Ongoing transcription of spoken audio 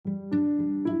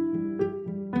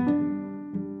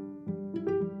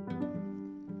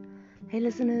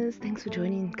listeners, thanks for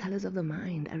joining Colors of the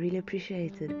Mind. I really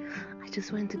appreciate it. I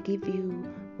just want to give you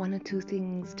one or two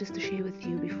things just to share with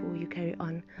you before you carry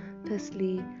on.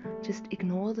 Firstly, just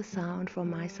ignore the sound from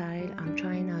my side. I'm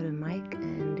trying out a mic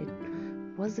and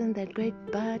it wasn't that great,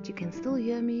 but you can still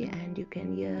hear me and you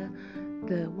can hear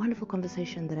the wonderful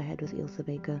conversation that I had with Ilse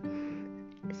Baker.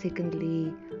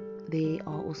 Secondly, there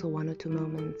are also one or two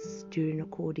moments during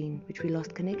recording which we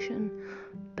lost connection,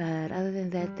 but other than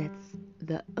that, that's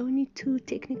the only two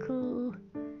technical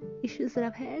issues that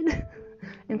I've had.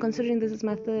 And considering this is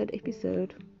my third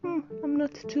episode,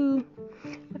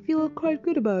 I feel quite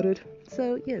good about it.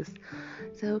 So yes,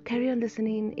 so carry on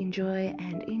listening, enjoy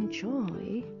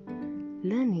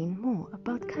learning more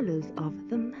about colors of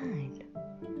the mind.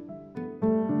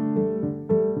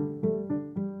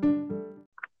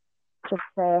 Just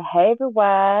say, hey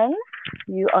everyone,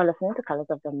 you are listening to Colors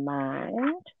of the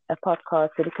Mind, a podcast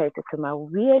dedicated to my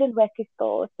weird and wacky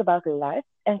thoughts about life.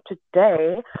 And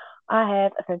today I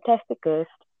have a fantastic guest.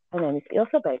 Her name is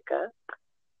Ilse Baker.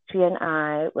 She and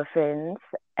I were friends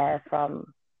from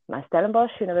my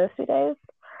Stellenbosch University days.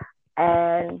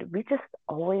 And we just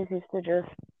always used to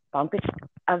just bump each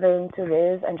other into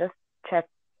this and just chat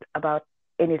about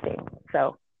anything.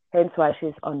 So hence why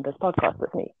she's on this podcast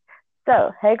with me.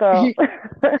 So, hey girl.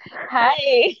 Hi.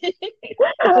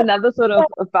 It's another sort of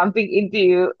bumping into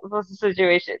you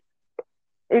situation.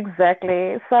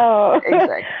 Exactly. So,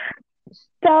 Exactly.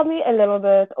 tell me a little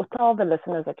bit, or tell the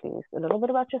listeners at least, a little bit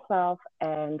about yourself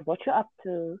and what you're up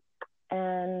to.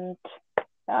 And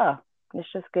yeah, let's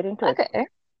just get into it. Okay.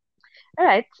 All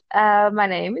right. My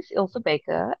name is Ilse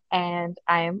Baker, and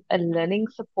I am a learning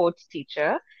support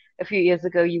teacher. A few years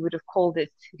ago, you would have called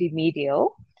it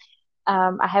remedial.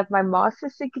 I have my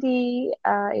master's degree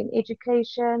in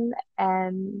education,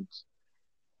 and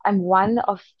I'm one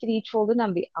of three children.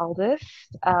 I'm the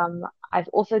eldest. I've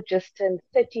also just turned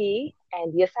 30,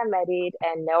 and yes, I'm married,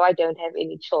 and no, I don't have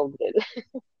any children.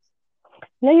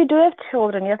 No, you do have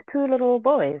children. You have two little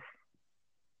boys.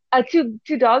 Two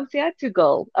dogs, yeah, two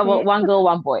girls. Well, Yeah. one girl,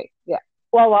 one boy. Yeah.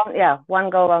 Well, one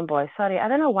girl, one boy. Sorry, I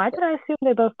don't know. Why did I assume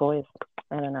they're both boys?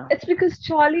 I don't know. It's because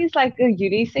Charlie is like a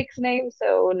unisex name,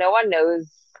 so no one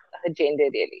knows her gender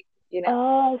really, you know?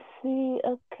 Oh, I see.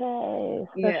 Okay.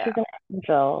 So Yeah. she's an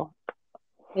angel.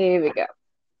 Here we go.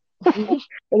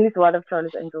 At least one of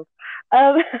Charlie's angels.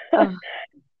 Um,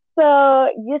 Oh,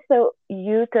 so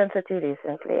you turned 30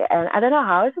 recently, and I don't know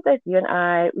how is it that you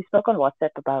and we spoke on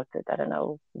WhatsApp about it. I don't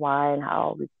know why and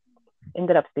how we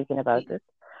ended up speaking about it.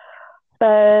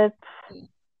 But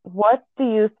what do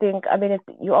you think? I mean,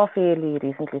 you are fairly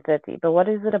recently 30, but what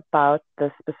is it about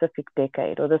this specific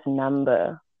decade or this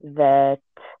number that,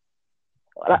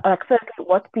 like, firstly,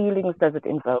 what feelings does it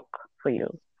invoke for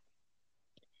you?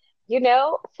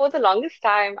 for the longest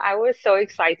time, I was so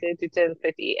excited to turn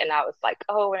 30, and I was like,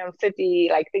 oh, when I'm 30,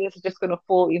 like things are just gonna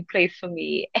fall in place for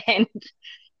me. And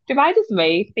to my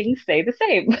dismay, things stay the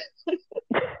same.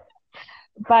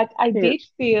 But Yeah. I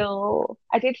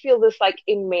did feel this like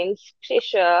immense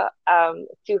pressure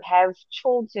to have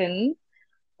children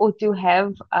or to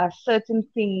have certain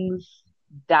things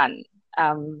done.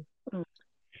 Um, Mm.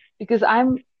 because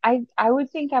I would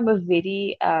think I'm a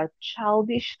very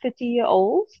childish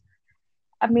 30-year-old.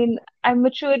 I mean, I'm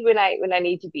matured when I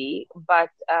need to be, but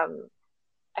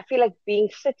I feel like being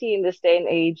 30 in this day and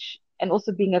age, and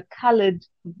also being a colored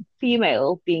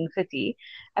female being 30,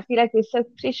 I feel like there's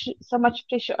so much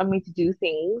pressure on me to do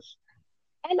things,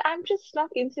 and I'm just not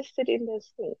interested in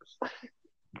those things.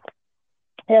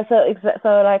 Yeah, so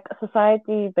like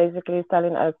society basically is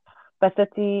telling us by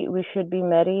 30 we should be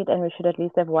married and we should at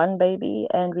least have one baby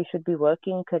and we should be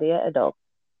working career adults.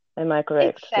 Am I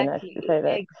correct, Dinesh, to Exactly, say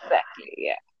that? exactly,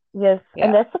 yeah, Yes,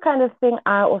 and yeah, that's the kind of thing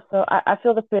I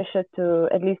feel the pressure to,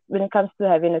 at least when it comes to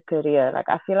having a career. Like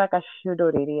I feel like I should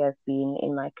already have been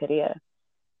in my career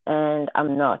and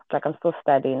I'm not. Like I'm still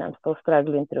studying, I'm still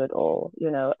struggling through it all,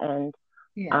 and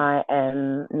yeah. I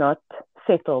am not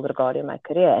settled regarding my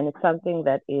career, and it's something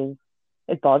that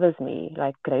it bothers me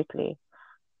like greatly.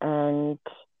 And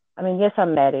I mean, yes,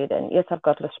 I'm married, and yes, I've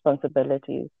got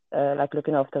responsibilities, like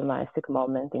looking after my sick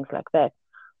mom and things like that.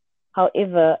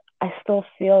 However, I still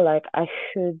feel like I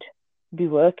should be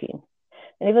working.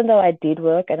 And even though I did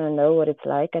work and I know what it's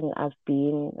like, and I've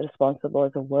been responsible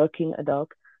as a working adult,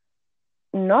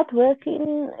 not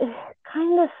working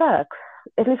kind of sucks.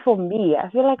 At least for me, I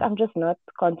feel like I'm just not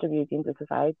contributing to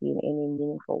society in any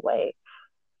meaningful way.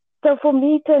 So for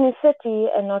me, turning 30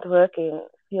 and not working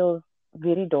feels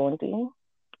very daunting.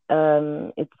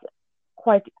 It's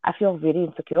I feel very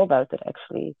insecure about it,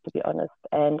 actually, to be honest.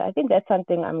 And I think that's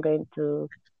something I'm going to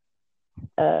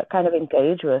kind of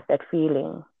engage with, that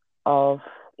feeling. of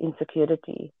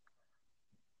insecurity.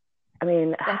 I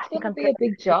mean, That's I think going to I'm be a turning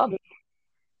big job 30.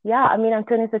 Yeah, I mean, I'm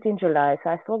turning 30 in July, so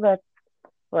I still got,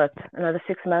 what, another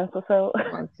 6 months or so?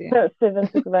 once, yeah. No, 6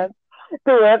 months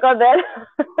to work on that.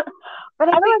 But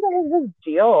I think, otherwise, I was just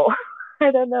deal.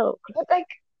 I don't know.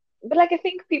 but like, I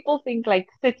think people think like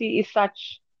 30 is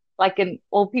such like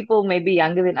or people maybe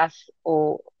younger than us,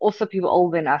 or also people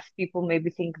older than us, people maybe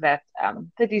think that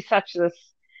 30 is such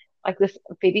this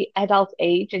very adult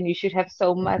age and you should have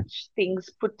so much things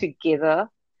put together.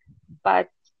 But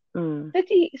Mm.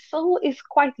 30 still is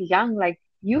quite young. Like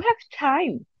you have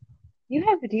time. You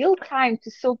have real time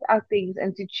to sort out things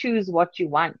and to choose what you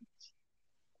want.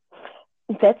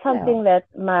 That's No. something that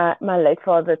my late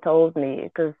father told me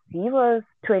because he was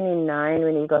 29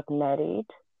 when he got married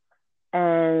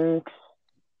and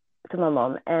to my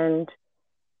mom, and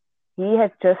he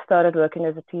had just started working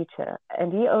as a teacher,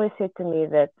 and he always said to me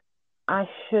that I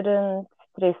shouldn't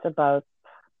stress about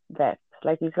that.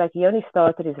 Like he's like he only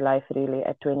started his life really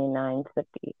at 29,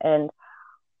 30, and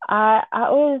I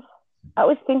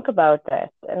always think about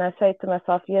that, and I say to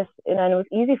myself, yes, and it was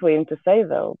easy for him to say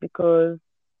though because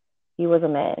he was a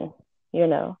man, you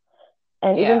know.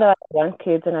 And even Yeah. though I have young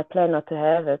kids and I plan not to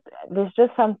have it, there's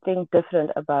just something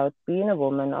different about being a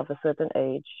woman of a certain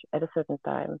age at a certain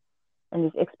time and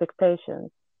these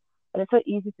expectations. And it's so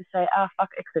easy to say, fuck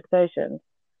expectations.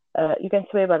 You can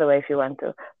swear, by the way, if you want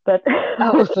to. But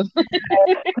Oh, awesome.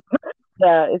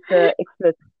 yeah, it's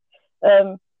explicit.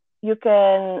 Um, you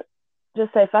can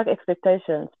just say, fuck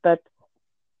expectations, but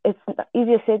it's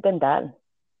easier said than done,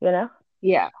 you know?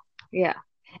 Yeah. Yeah.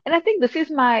 And I think this is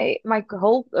my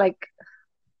whole like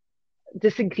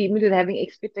disagreement with having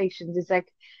expectations. Is like,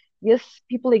 yes,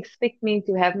 people expect me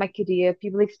to have my career,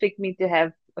 people expect me to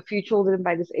have a few children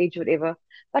by this age, whatever,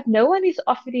 but no one is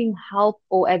offering help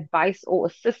or advice or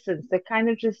assistance. They kind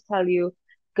of just tell you,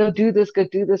 go do this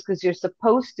because you're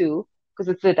supposed to, because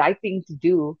it's the right thing to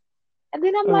do. And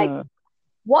then I'm like, Mm,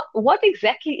 what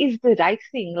exactly is the right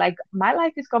thing? Like my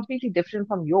life is completely different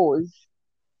from yours.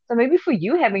 So maybe for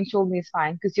you having children is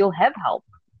fine because you'll have help.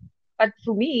 But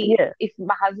for me, yeah, if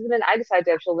my husband and I decide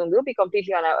to have children, we'll be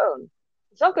completely on our own.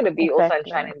 It's not going to be all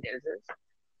sunshine exactly. and roses.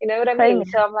 You know what I Same mean?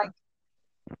 So here. I'm like,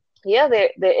 yeah,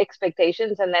 they're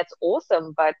expectations and that's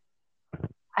awesome, but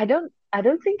I don't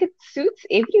think it suits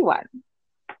everyone.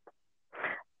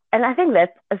 And I think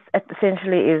that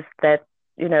essentially is that,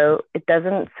 it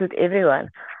doesn't suit everyone.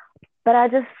 But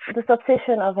this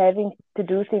obsession of having to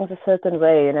do things a certain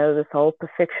way, this whole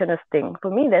perfectionist thing, for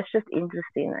me, that's just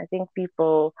interesting. I think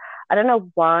people, I don't know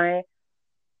why,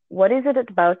 what is it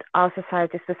about our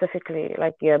society specifically?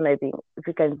 Like, yeah, maybe if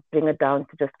we can bring it down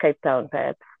to just Cape Town,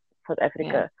 perhaps, South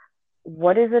Yeah. Africa.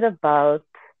 What is it about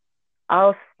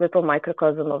our little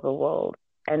microcosm of the world?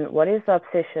 And what is the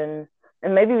obsession?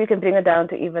 And maybe we can bring it down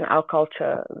to even our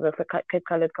culture, the Cape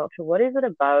Colored culture. What is it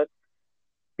about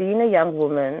being a young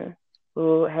woman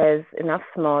who has enough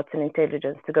smarts and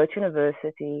intelligence to go to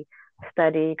university,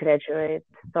 study, graduate,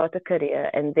 start a career,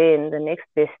 and then the next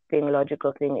best thing,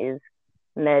 logical thing is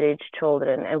marriage,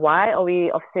 children? And why are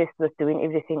we obsessed with doing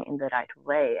everything in the right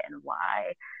way? And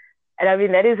why? And I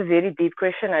mean, that is a very deep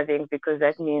question, I think, because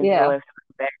that means we'll Yeah. have to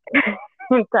go back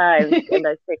in time and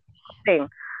dissect thing,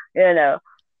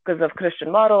 because of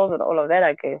Christian models and all of that,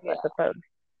 I guess, I Yeah. suppose.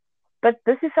 But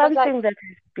this is But like, something that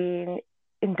has been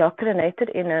indoctrinated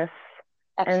in us.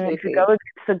 And if you go absolutely.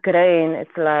 against the grain,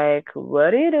 it's like,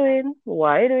 what are you doing?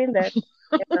 Why are you doing that?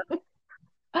 You know?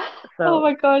 Oh So,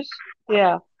 my gosh.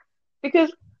 Yeah.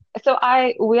 Because so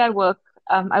I work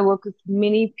with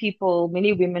many people,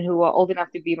 many women who are old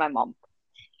enough to be my mom.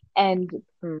 And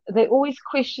mm, they're always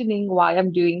questioning why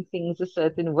I'm doing things a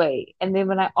certain way. And then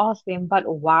when I ask them, but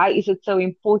why is it so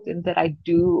important that I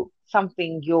do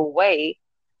something your way?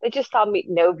 They just tell me,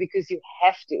 no, because you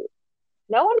have to.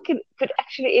 No one could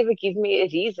actually ever give me a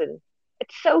reason.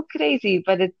 It's so crazy,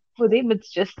 but for them,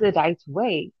 it's just the right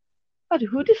way. But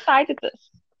who decided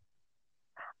this?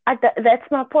 that's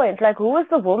my point. Like, who is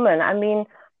the woman? I mean,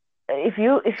 if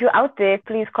you're out there,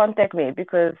 please contact me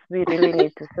because we really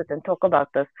need to sit and talk about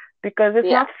this because it's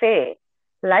Yeah, not fair.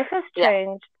 Life has yeah,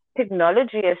 changed.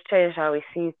 Technology has changed how we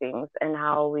see things and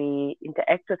how we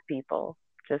interact with people,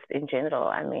 just in general.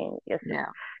 I mean, yes.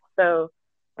 yeah. So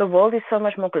the world is so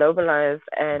much more globalized,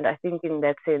 and I think in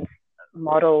that sense,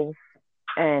 models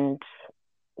and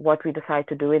what we decide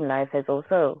to do in life has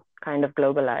also kind of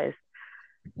globalized.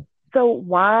 So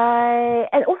why,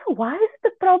 and also why is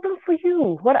it a problem for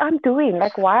you? What I'm doing?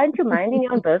 Like, why aren't you minding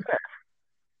your own business?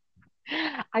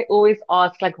 I always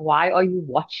ask, like, why are you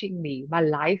watching me? My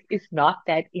life is not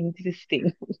that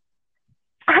interesting.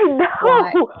 I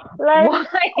Why? know. Like, Why?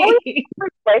 all I do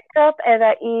is wake up and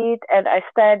I eat and I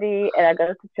study and I go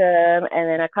to gym and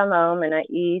then I come home and I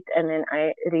eat and then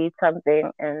I read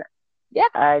something and Yeah,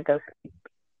 I go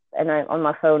and I'm on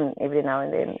my phone every now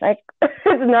and then. Like, it's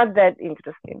not that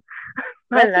interesting.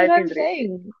 My that's what life I'm is really.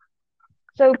 saying.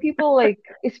 So people like,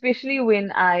 especially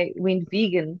when I went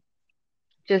vegan,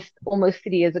 just almost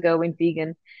 3 years ago, I went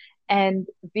vegan. And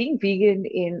being vegan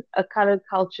in a colored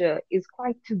culture is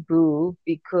quite taboo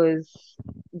because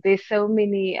there's so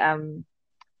many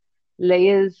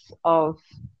layers of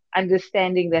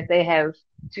understanding that they have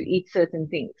to eat certain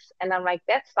things. And I'm like,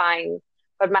 that's fine,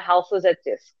 but my health was at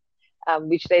risk,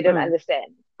 which they don't Mm,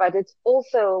 understand. But it's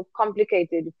also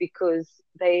complicated because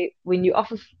when you're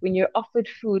offered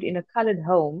food in a colored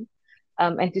home,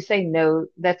 and to say no,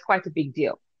 that's quite a big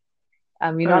deal.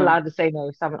 You're not mm, allowed to say no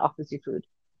if someone offers you food.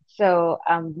 So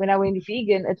when I went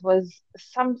vegan, it was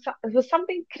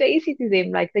something crazy to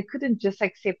them. Like they couldn't just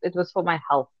accept it was for my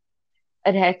health.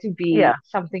 It had to yeah. be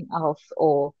something else.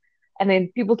 Or and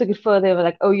then people took it further. They were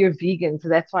like, "Oh, you're vegan, so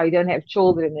that's why you don't have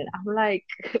children." And I'm like,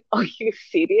 "Are you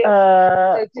serious?"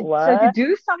 So to What?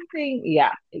 do something,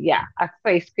 yeah, I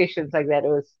faced questions like that. It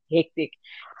was hectic.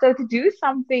 So to do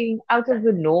something out of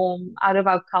the norm, out of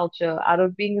our culture, out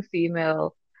of being a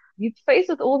female, you face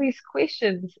with all these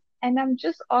questions, and I'm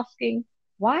just asking,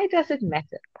 why does it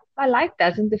matter? My life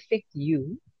doesn't affect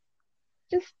you.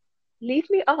 Just leave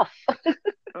me off.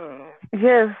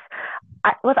 Yes.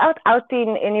 Without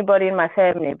outing anybody in my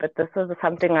family, but this was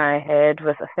something I had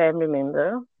with a family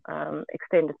member,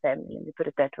 extended family, let me put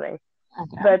it that way.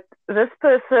 Okay. But this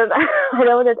person, I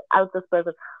don't want to out this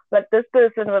person, but this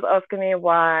person was asking me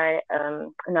why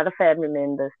another family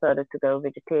member started to go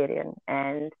vegetarian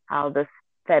and how this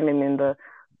family member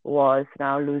was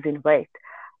now losing weight.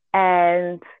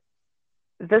 And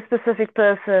this specific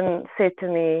person said to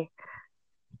me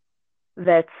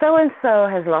that so and so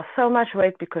has lost so much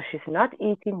weight because she's not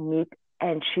eating meat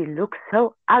and she looks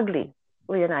so ugly.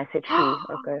 We and I said she,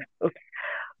 okay. Oops.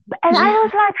 And I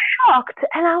was like shocked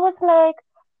and I was like,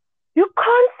 you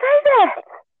can't say that.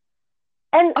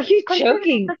 And Are you considering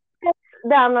joking? this,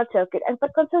 no, I'm not joking. And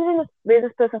but considering where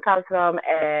this person comes from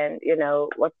and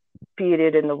what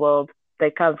period in the world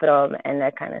they come from and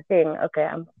that kind of thing, okay,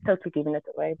 I'm totally giving it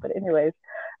away. But anyways,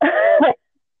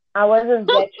 I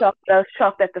wasn't that shocked. I was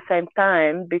shocked at the same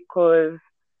time because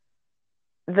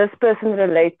this person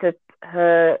related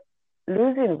her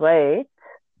losing weight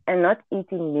and not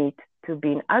eating meat to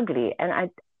being ugly. And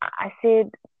I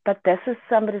said, but this is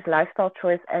somebody's lifestyle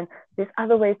choice and there's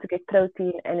other ways to get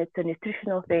protein and it's a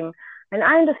nutritional thing. And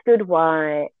I understood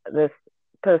why this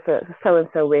person so and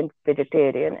so went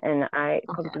vegetarian and I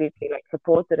Okay. completely like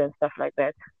supported and stuff like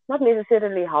that. Not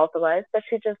necessarily health wise, but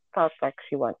she just felt like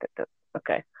she wanted to.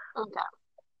 Okay. Okay.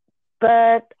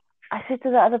 But I said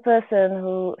to the other person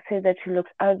who said that she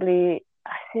looks ugly,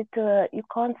 I said to her, you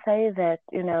can't say that,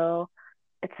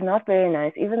 it's not very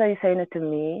nice, even though you're saying it to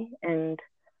me. And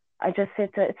I just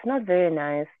said to her, it's not very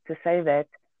nice to say that.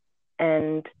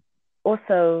 And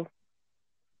also,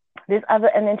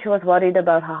 and then she was worried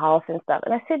about her health and stuff.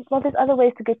 And I said, well, there's other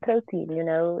ways to get protein,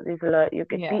 there's a lot, you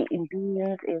get Yeah. in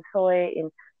beans, in soy,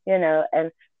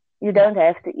 and you Yeah. don't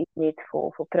have to eat meat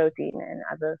for protein and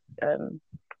other,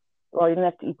 well, you don't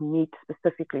have to eat meat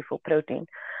specifically for protein.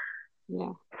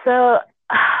 Yeah. So,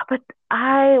 but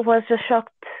I was just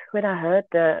shocked when I heard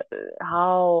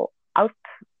how out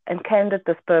and candid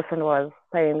this person was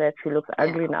saying that she looks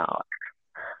Yeah. ugly now.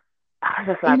 I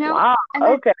was just You like, know, wow, and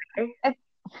okay. I,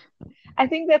 I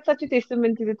think that's such a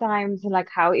testament to the times, like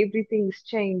how everything's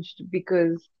changed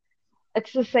because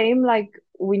it's the same like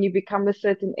when you become a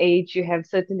certain age, you have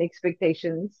certain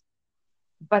expectations,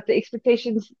 but the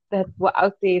expectations that were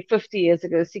out there 50 years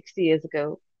ago, 60 years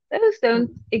ago, those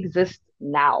don't exist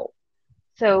now.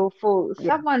 So for Yeah.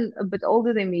 someone a bit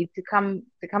older than me to come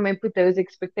and put those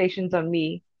expectations on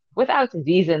me without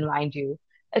reason, mind you,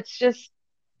 it's just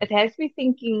it has me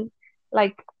thinking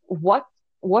like what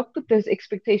put those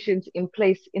expectations in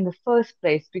place in the first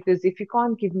place? Because if you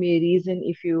can't give me a reason,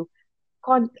 if you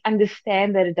can't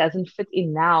understand that it doesn't fit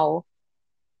in now,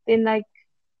 then like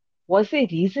was there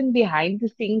reason behind the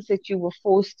things that you were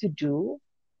forced to do?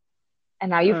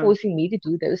 And now you're Mm, forcing me to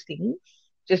do those things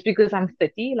just because I'm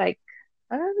 30? Like,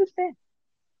 I don't understand.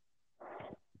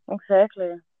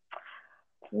 exactly.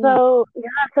 Yeah. So,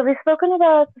 yeah, so we've spoken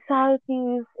about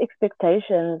society's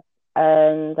expectations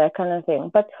and that kind of thing.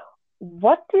 But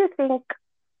what do you think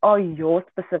are your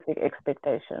specific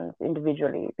expectations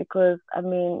individually? Because, I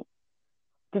mean,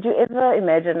 did you ever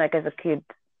imagine, like, as a kid,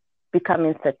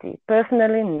 becoming 30?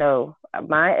 Personally, no.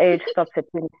 My age stops at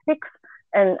 26.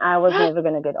 and I was never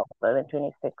going to get older than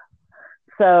 26.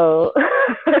 So,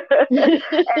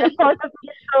 and a part of me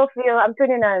still feel, I'm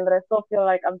 29, but I still feel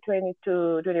like I'm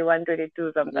 22, 21,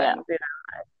 22 Yeah, sometimes.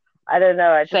 I don't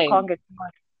know. I just can't same. get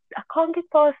past. I can't get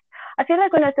past. I feel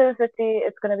like when I turn 30,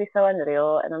 it's going to be so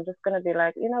unreal. And I'm just going to be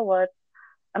like, you know what?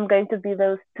 I'm going to be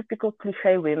those typical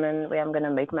cliche women where I'm going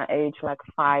to make my age like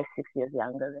 5, 6 years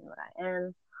younger than what I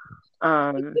am.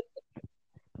 Um,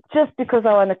 just because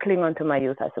I want to cling on to my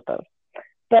youth, I suppose.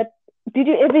 But did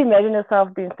you ever imagine yourself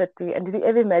being 30? And did you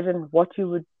ever imagine what you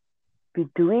would be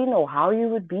doing or how you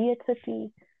would be at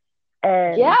 30?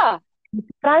 And Yeah.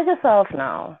 surprise yourself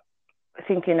now,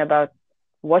 thinking about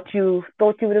what you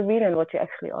thought you would have been and what you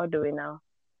actually are doing now.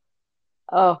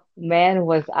 Oh man,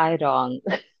 was I wrong.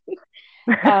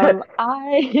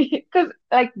 Because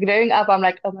like growing up, I'm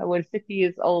like, oh my word, 50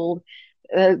 years old.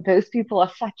 Those people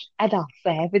are such adults.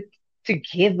 They have it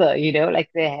together, like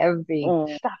they're having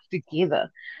Mm, stuff together.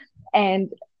 And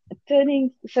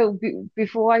so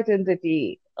before I turned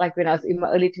 30, like when I was in my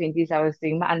early 20s, I was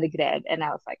doing my undergrad, and I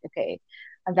was like, okay,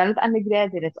 I'm done with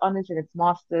undergrad, then it's honors, and it's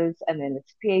masters, and then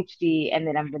it's PhD, and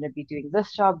then I'm going to be doing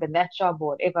this job and that job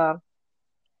or whatever.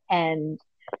 And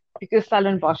because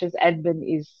Stellenbosch's admin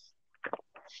is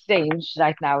strange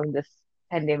right now in this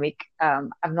pandemic,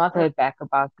 I've not mm, heard back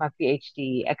about my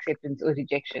PhD acceptance or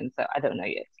rejection, so I don't know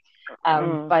yet.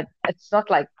 mm. But it's not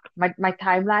like my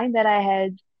timeline that I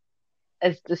had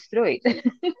is destroyed.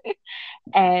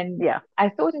 And Yeah. I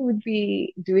thought I would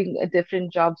be doing a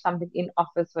different job, something in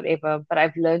office, whatever, but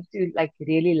I've learned to like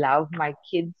really love my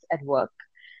kids at work.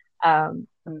 Um,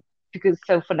 Mm, because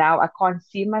so for now, I can't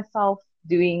see myself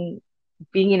being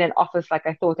in an office like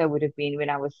I thought I would have been when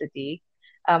I was city.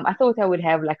 I thought I would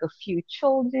have like a few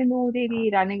children already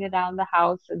running around the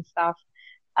house and stuff.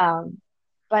 Um,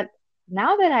 but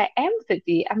now that I am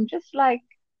city, I'm just like,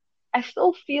 I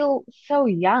still feel so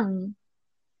young.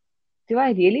 Do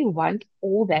I really want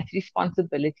all that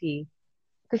responsibility?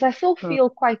 Because I still mm, feel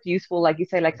quite useful. Like you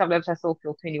say, like sometimes I still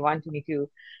feel 21, 22.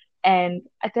 And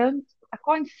I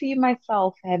can't see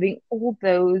myself having all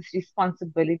those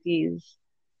responsibilities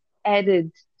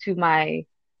added to my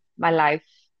life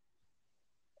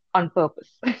on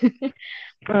purpose.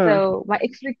 mm. So my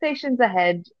expectations I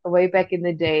had way back in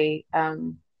the day,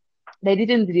 they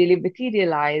didn't really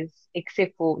materialize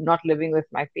except for not living with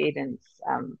my parents.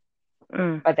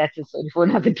 Mm. But that's a story for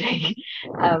another day.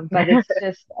 But it's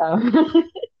just,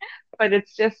 but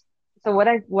it's just, so what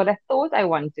I thought I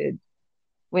wanted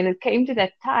when it came to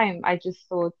that time, I just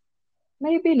thought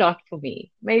maybe not for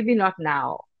me, maybe not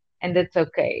now, and that's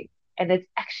okay. And it's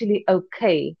actually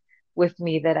okay with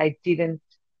me that I didn't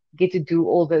get to do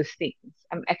all those things.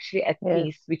 I'm actually at Yes.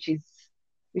 peace, which is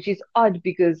odd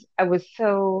because I was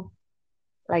so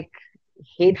like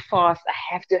head fast.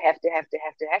 I have to, have to, have to,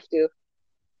 have to, have to,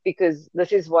 because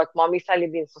this is what mommy's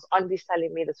telling me, this was auntie's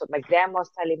telling me, this is what my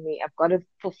grandma's telling me. I've got to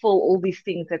fulfill all these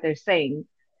things that they're saying.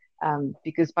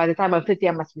 Because by the time I'm 50,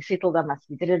 I must be settled, I must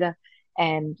be da da da.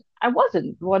 And I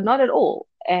wasn't, well, not at all.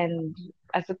 And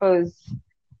I suppose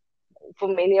for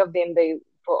many of them, they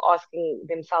were asking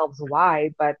themselves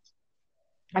why. But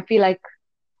I feel like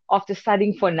after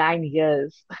studying for 9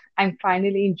 years, I'm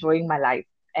finally enjoying my life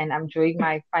and I'm enjoying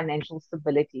my financial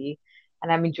stability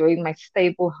and I'm enjoying my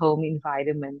stable home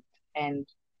environment. And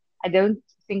I don't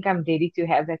think I'm ready to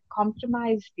have that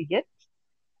compromised yet.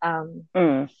 Um,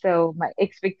 Mm, so my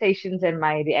expectations and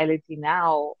my reality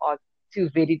now are two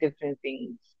very different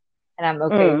things, and I'm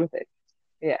okay mm. with it.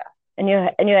 Yeah. And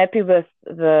you're happy with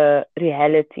the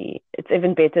reality. It's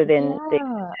even better than the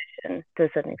Yeah, expectation to a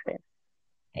certain extent.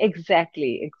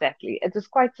 exactly, exactly. It was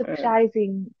quite Mm.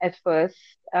 surprising at first,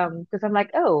 because I'm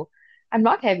like, oh, I'm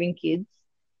not having kids,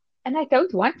 and I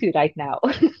don't want to right now.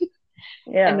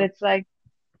 And Yeah. it's like,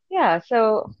 yeah,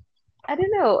 so I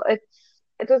don't know.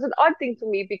 It was an odd thing for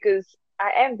me because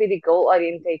I am very goal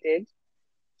orientated,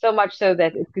 so much so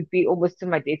that it could be almost to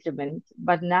my detriment.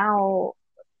 But now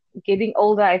getting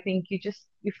older, I think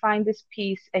you find this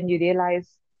peace and you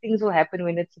realize things will happen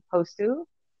when it's supposed to,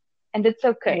 and it's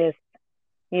okay. Yes.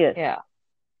 Yes. Yeah,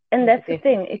 And yeah, that's the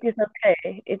thing. definitely. It is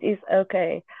okay. It is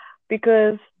okay.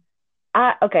 Because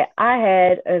I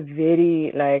had a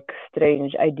very like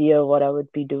strange idea of what I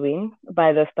would be doing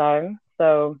by this time.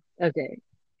 So Okay.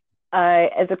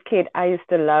 as a kid, I used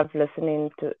to love listening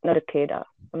to, not a kid,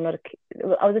 I'm not a kid,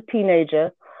 I was a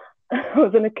teenager. I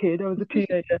wasn't a kid, I was a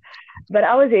teenager. But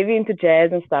I was heavy into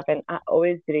jazz and stuff, and I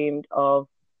always dreamed of,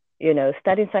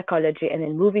 studying psychology and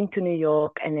then moving to New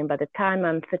York. And then by the time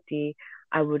I'm 30,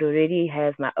 I would already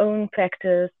have my own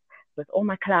practice with all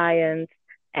my clients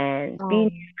and be in New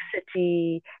Um, York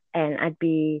City, and I'd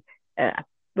be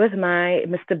with my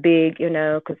Mr. Big,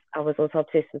 because I was also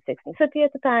obsessed with Sex and the City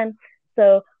at the time.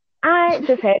 So I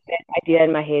just had that idea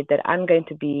in my head that I'm going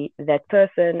to be that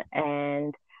person,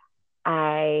 and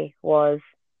I was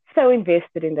so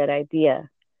invested in that idea.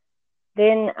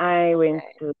 Then I went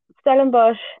Okay. to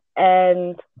Stellenbosch,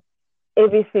 and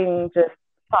everything just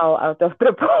fell out of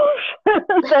proportion.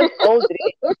 That whole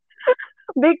dream,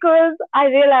 because I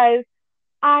realized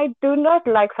I do not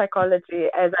like psychology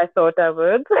as I thought I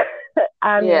would.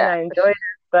 I mean, Yeah. I enjoyed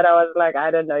it, but I was like,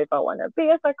 I don't know if I want to be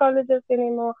a psychologist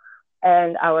anymore.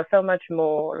 And I was so much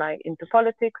more like into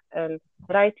politics and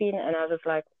writing, and I was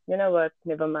like, you know what,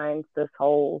 never mind this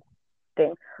whole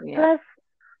thing. Yeah. Plus,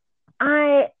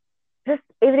 I just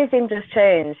everything just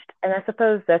changed, and I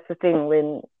suppose that's the thing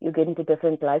when you get into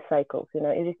different life cycles.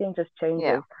 Everything just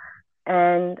Yeah. changes,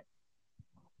 and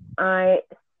I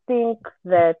think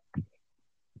that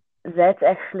that's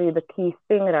actually the key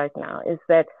thing right now is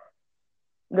that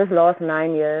this last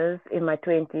 9 years in my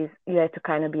 20s, you had to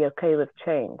kind of be okay with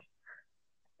change.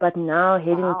 But now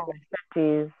heading into Wow. my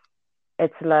 30s,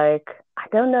 it's like, I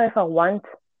don't know if I want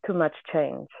too much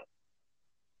change.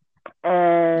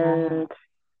 Ah, And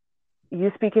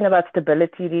you speaking about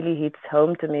stability really hits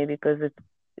home to me because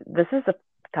this is a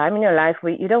time in your life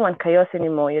where you don't want chaos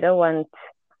anymore. You don't want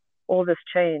all this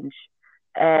change.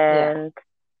 yeah. And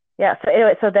yeah, so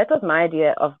anyway, so that was my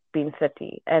idea of being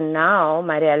 30. And now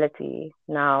my reality,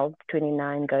 now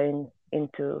 29, going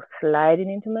into sliding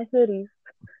into my 30s,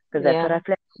 because that's what Yeah. I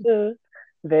plan to do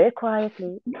very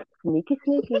quietly, sneaky,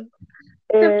 sneaky,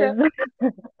 Tip is tip.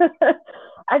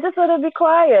 I just want to be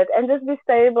quiet and just be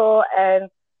stable. And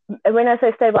when I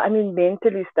say stable, I mean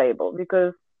mentally stable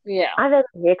because Yeah. I had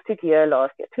a hectic year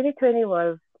last year. 2020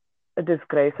 was a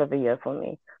disgrace of a year for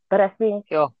me. But I think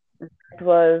Sure. it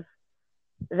was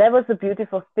that was the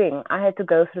beautiful thing. I had to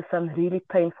go through some really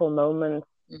painful moments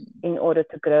Mm. in order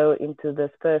to grow into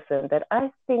this person that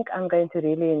I think I'm going to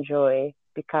really enjoy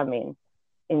becoming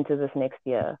into this next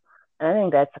year. And I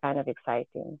think that's kind of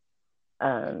exciting.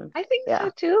 I think Yeah. so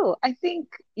too. I think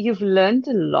you've learned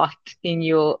a lot in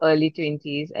your early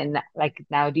 20s and like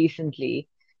now recently.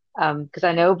 Because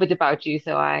I know a bit about you,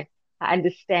 so I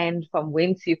understand from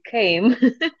whence you came.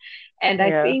 And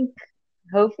I Yeah. think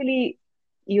hopefully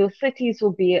your 30s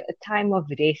will be a time of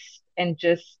rest and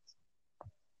just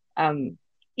um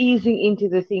easing into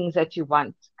the things that you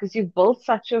want. Because you've built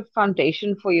such a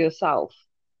foundation for yourself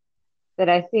that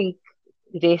I think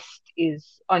rest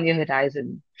is on your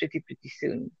horizon pretty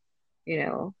soon, you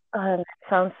know? It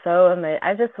sounds so amazing.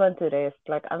 I just want to rest.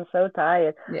 Like, I'm so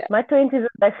tired. Yeah. My 20s is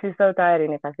actually so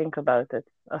tiring if I think about it.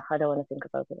 I don't want to think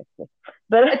about it actually.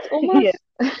 But It's yeah. almost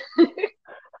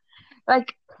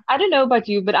like I don't know about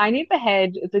you, but I never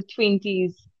had the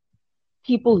 20s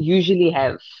people usually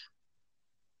have.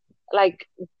 Like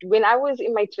when I was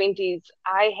in my 20s,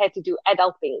 I had to do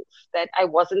adult things that I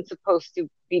wasn't supposed to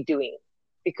be doing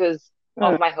because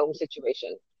Mm, of my home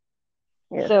situation.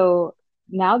 yes. So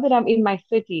now that I'm in my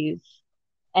 30s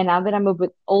and now that I'm a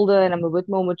bit older and I'm a bit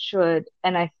more matured,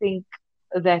 and I think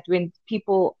that when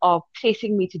people are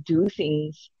pressing me to do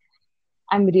things,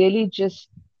 I'm really just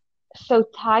so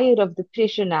tired of the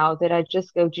pressure now that I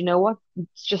just go, do you know what?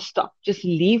 Just stop. Just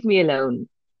leave me alone.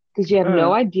 Because you have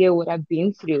no Mm, idea what I've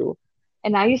been through.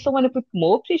 And now you still want to put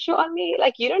more pressure on me?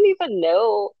 Like, you don't even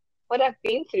know what I've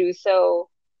been through. So,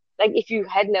 like, if you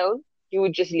had known, you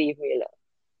would just leave me alone.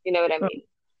 You know what I mm, mean?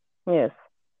 yes.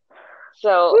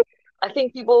 So, I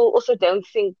think people also don't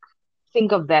think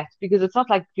of that because it's not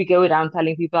like we go around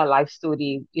telling people our life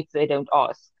story if they don't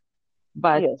ask.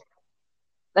 But Yes.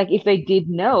 like if they did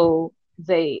know,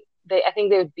 they I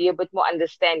think they would be a bit more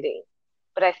understanding.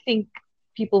 But I think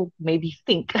people maybe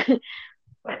think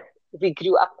we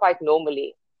grew up quite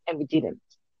normally and we didn't.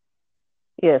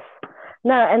 Yes.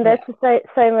 No, and Yeah. that's the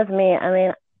same as me. I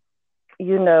mean,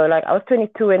 like I was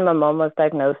 22 when my mom was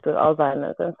diagnosed with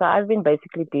Alzheimer's. And so I've been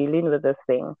basically dealing with this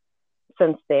thing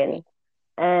since then.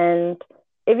 And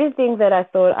everything that I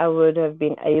thought I would have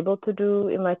been able to do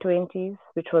in my 20s,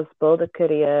 which was build a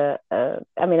career.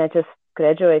 I mean, I just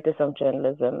graduated from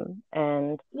journalism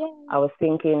and I Yay. was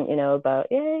thinking, about,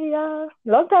 yeah,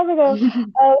 long time ago.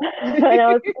 And I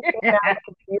was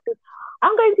thinking,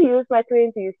 I'm going to use my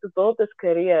 20s to build this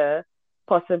career,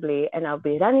 possibly, and I'll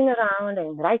be running around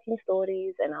and writing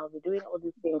stories and I'll be doing all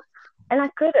these things. And I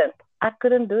couldn't. I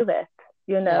couldn't do that,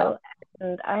 you Yeah. know.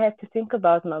 And I had to think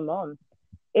about my mom.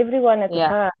 Everyone at the Yeah.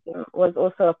 time was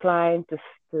also applying to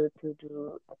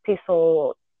do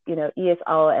TESOL,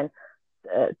 ESL, and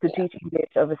to Yeah. teach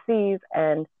English overseas,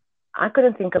 and I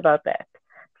couldn't think about that.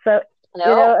 So,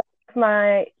 No.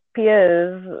 my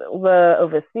peers were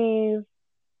overseas,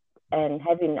 and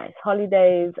having nice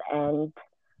holidays, and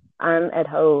I'm at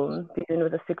home dealing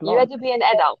with a sick You had mom. to be an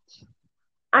adult.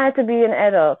 I had to be an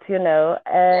adult, Yeah.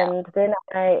 and then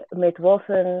I met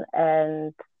Wilson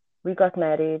and we got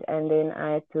married, and then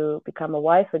I had to become a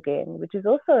wife again, which is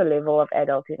also a level of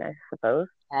adulting, I suppose.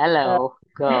 Uh, Hello,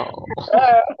 girl.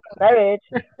 marriage.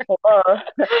 Oh.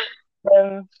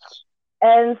 um,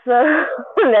 and so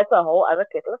that's a whole other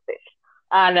kettle of fish.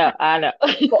 I know, I know.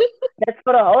 So that's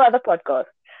for a whole other podcast.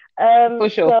 For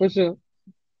sure, So for sure.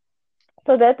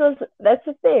 that's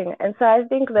the thing. And so I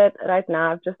think that right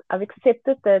now I've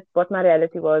accepted that what my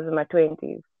reality was in my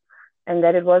 20s, and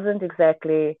that it wasn't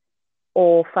exactly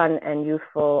all fun and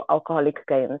youthful alcoholic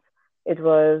games. It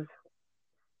was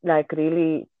like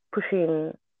really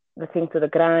pushing the thing to the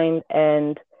grind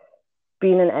and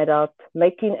being an adult,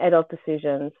 making adult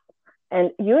decisions.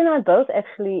 And you and I both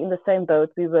actually in the same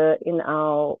boat. We were in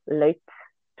our late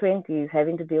 20s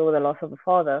having to deal with the loss of a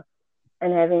father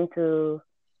and having to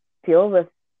deal with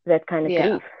that kind of Yeah.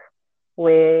 grief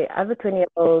where other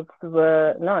 20-year-olds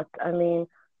were not. I mean,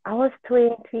 I was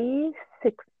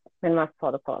 26 when my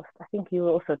father passed. I think you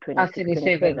were also I was 26,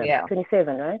 27, 27, yeah.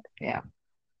 27, right? Yeah.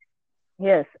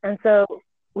 Yes. And so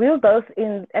we were both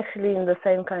actually in the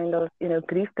same kind of,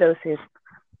 grief process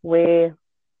where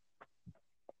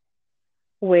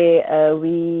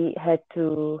we had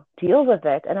to deal with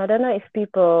that. And I don't know if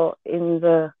people in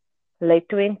the late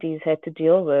 20s had to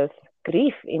deal with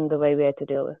grief in the way we had to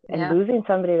deal with, and Yeah. losing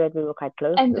somebody that we were quite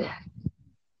close And to.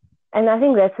 And I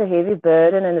think that's a heavy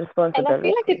burden and And I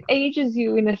feel like it responsibility. ages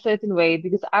you in a certain way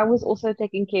because I was also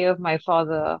taking care of my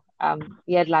father.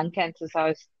 He had lung cancer, so I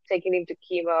was taking him to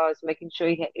chemo. I was making sure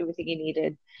he had everything he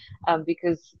needed,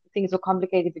 because things were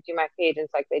complicated between my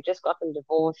parents. Like they just gotten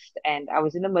divorced, and I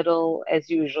was in the middle as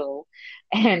usual,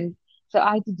 and so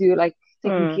I had to do like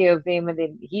taking Mm. care of them. And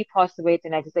then he passed away,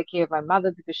 and I had to take care of my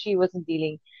mother because she wasn't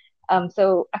dealing.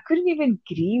 So I couldn't even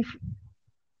grieve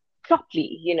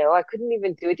properly, I couldn't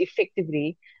even do it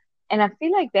effectively. And I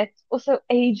feel like that also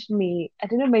aged me. I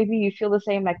don't know, maybe you feel the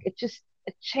same. Like it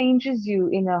changes you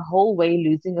in a whole way,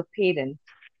 losing a parent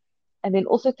and then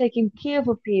also taking care of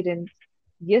a parent.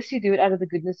 Yes, you do it out of the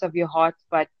goodness of your heart,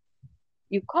 but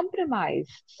you compromise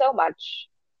so much.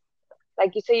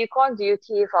 Like you say, you can't do your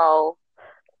TFL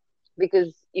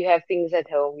because you have things at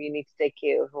home you need to take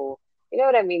care of, or you know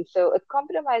what I mean? So it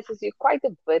compromises you quite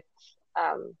a bit,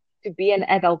 to be an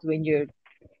adult when you're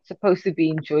supposed to be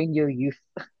enjoying your youth.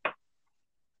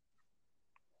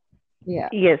 Yeah.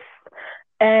 Yes.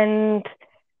 And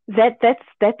that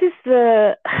is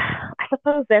the I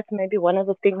suppose that's maybe one of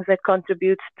the things that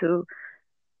contributes to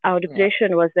our Yeah.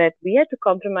 depression, was that we had to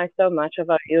compromise so much of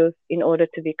our youth in order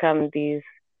to become these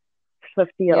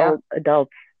 50-year-old Yeah.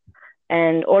 adults.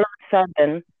 And all of a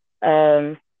sudden,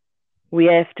 we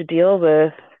have to deal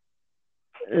with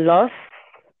loss,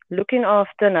 looking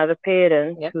after another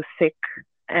parent Yep. who's sick,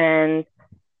 and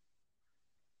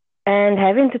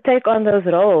having to take on those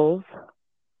roles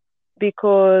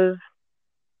because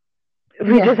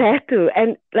we Yeah. just had to.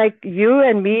 And like you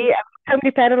and me, so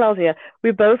many parallels here.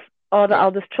 We both are the Yeah.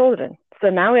 eldest children, so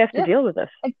now we have to Yep. deal with this,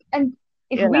 And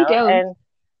if we don't, and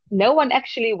no one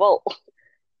actually will.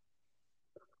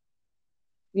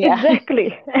 Yeah.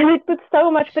 exactly. And it puts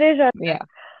so much pressure. Yeah.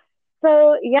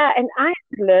 So yeah, and I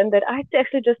learned that I had to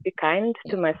actually just be kind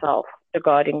Yeah. to myself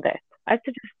regarding that. I had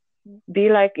to just be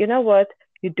like, you know what,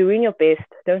 you're doing your best.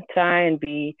 Don't try and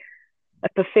be a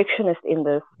perfectionist in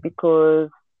this, because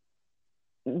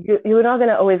you're not going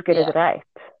to always get it Yeah. right.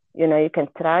 You can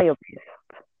try your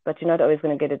best, but you're not always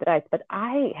going to get it right. But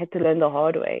I had to learn the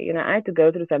hard way. I had to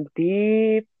go through some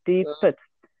deep, deep pits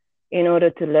in order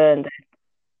to learn that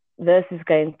this is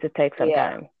going to take some Yeah.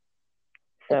 time.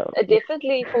 It, So it yeah.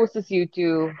 definitely forces you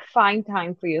to find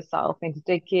time for yourself and to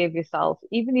take care of yourself,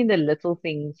 even in the little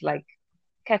things like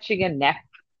catching a nap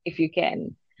if you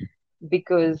can,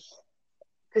 because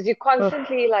you're Oof,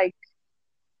 constantly like,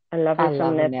 I love I me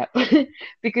some love a nap. nap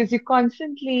because you're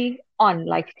constantly on,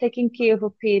 like taking care of a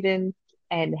parent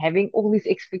and having all these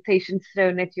expectations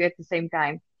thrown at you at the same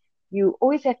time. You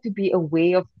always have to be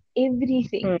aware of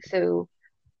everything. Mm. So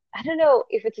I don't know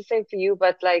if it's the same for you,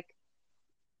 but like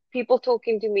people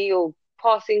talking to me or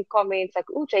passing comments like,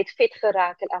 "Oh, Jade's fit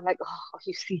geraak," and I'm like, "Oh, are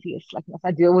you serious? Like, must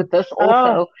I deal with this Oh,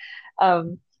 also?"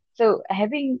 So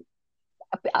having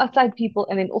outside people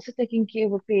and then also taking care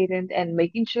of a parent and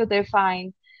making sure they're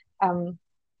fine. Um,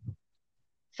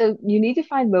 So you need to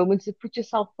find moments to put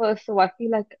yourself first. So I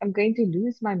feel like I'm going to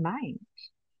lose my mind.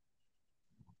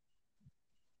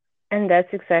 and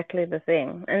that's exactly the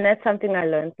thing. And that's something I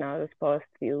learned now this past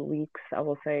few weeks. I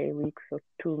will say weeks or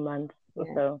 2 months or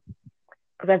Yeah. so.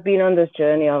 because I've been on this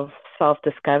journey of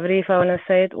self-discovery, if I want to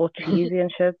say it, all cheesy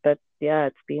and shit. But yeah,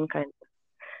 it's been kind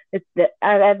of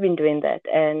I've been doing that,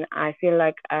 and I feel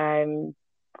like I'm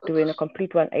doing a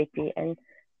complete 180 and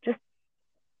just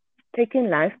taking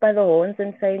life by the horns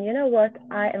and saying, you know what,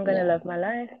 I am gonna Yeah. love my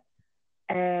life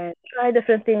and try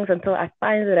different things until I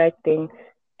find the right thing.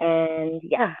 And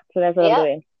yeah, so that's what I'm Yeah,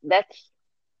 doing.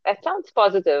 that sounds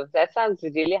positive. That sounds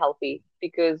really healthy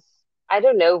because I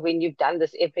don't know when you've done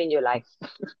this ever in your life.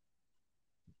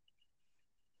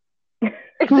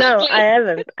 No, I Exactly.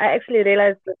 haven't. I actually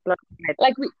realized this last night.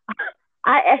 Like we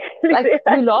I actually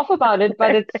we realized laugh about it,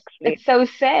 but that it's actually. it's so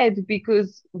sad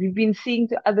because we've been seeing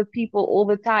to other people all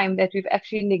the time that we've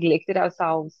actually neglected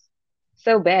ourselves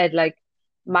so bad. Like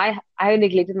I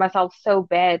neglected myself so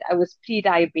bad. I was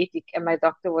pre-diabetic and my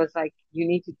doctor was like, you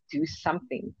need to do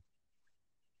something,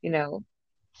 you know.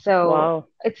 So Wow.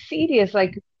 it's serious.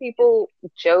 Like people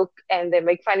joke and they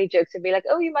make funny jokes and be like,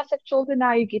 "Oh, you must have children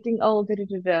now. You're getting old." Da, da,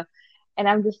 da, da. And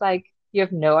I'm just like, you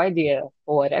have no idea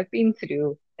what I've been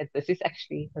through. That this is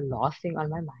actually the last thing on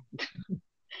my mind.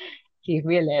 Leave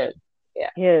me alone. Yeah,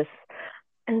 Yes.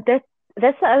 And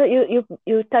that's the other,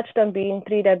 you touched on being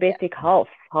yeah, pre-diabetic health.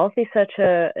 Health is such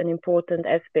an important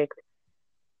aspect.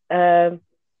 Um,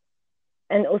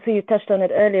 and also you touched on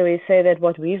it earlier. You say that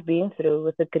what we've been through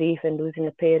with the grief and losing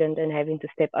a parent and having to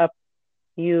step up,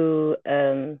 you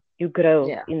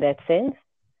grow yeah. in that sense.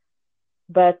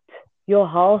 But your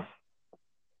health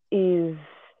is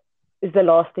is the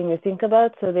last thing you think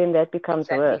about. So then that becomes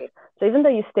worse. Exactly. So even though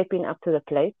you're stepping up to the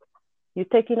plate, you're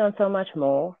taking on so much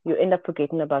more. You end up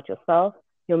forgetting about yourself.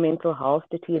 Your mental health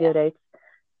Yeah. deteriorates,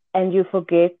 and you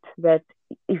forget that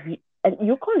if you, and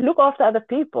you can't look after other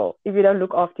people if you don't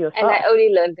look after And I yourself. only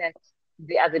learned that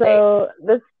the other day. So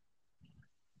this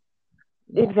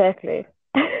Yeah, exactly.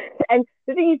 And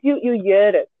the thing is, you hear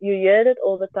it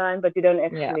all the time, but you don't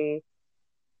yeah, actually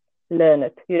learn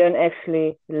it. You don't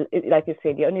actually, like you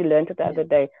said, you only learned it the yeah. other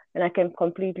day, and I can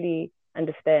completely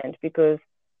understand because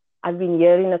I've been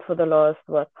hearing it for the last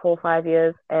what 4 or 5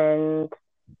 years, and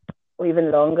or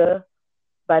even longer,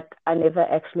 but I never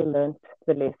actually learned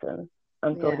the lesson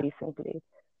until Yeah. recently.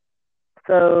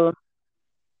 So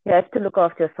you have to look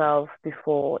after yourself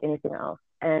before anything else.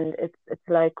 And it's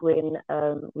like when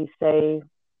we say,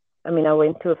 I mean, I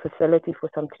went to a facility for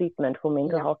some treatment for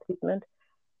mental Yeah. health treatment,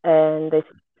 and they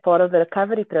part of the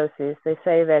recovery process. They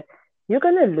say that you're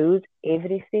gonna lose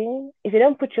everything if you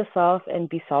don't put yourself and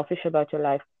be selfish about your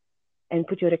life and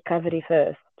put your recovery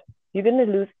first. You're gonna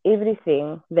lose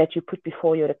everything that you put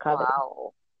before your recovery.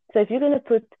 Wow. So if you're gonna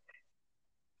put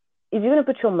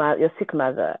your sick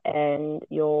mother and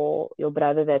your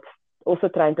brother that's also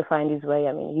trying to find his way.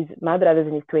 I mean, my brother's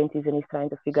in his 20s and he's trying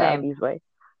to figure out Same, his way,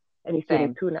 and he's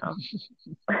same. 22 now.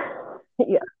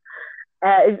 Yeah.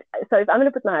 So if I'm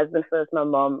gonna put my husband first, my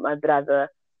mom, my brother,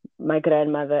 my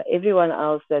grandmother, everyone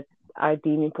else that I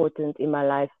deem important in my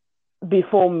life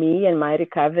before me and my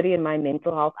recovery and my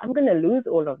mental health, I'm gonna lose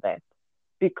all of that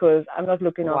because I'm not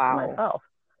looking after Wow. myself.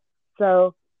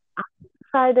 So I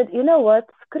decided, you know what,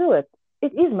 screw it.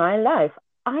 It is my life.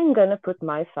 I'm gonna put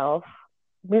myself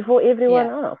before everyone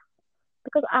Yeah, else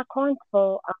because I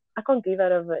can't give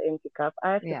out of an empty cup.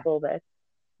 I have to yeah, fill that.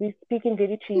 We're speaking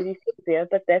very cheesy things here,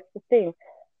 but that's the thing.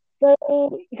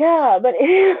 So yeah, but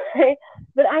anyway,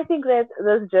 but I think that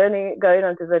this journey going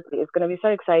on to 30 is going to be so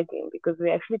exciting because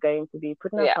we're actually going to be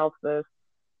putting yeah. ourselves first,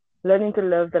 learning to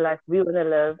live the life we want to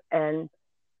live, and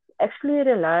actually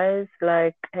realize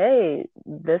like, hey,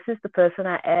 this is the person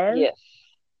I am. Yes.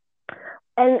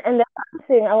 And the other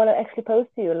thing I want to actually pose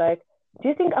to you, like, do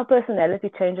you think our personality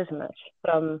changes much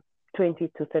from 20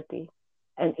 to 30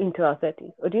 and into our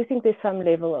 30s, or do you think there's some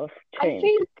level of I change?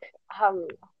 think um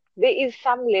there is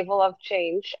some level of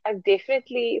change. I've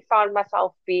definitely found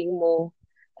myself being more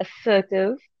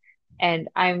assertive and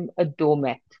I'm a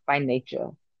doormat by nature.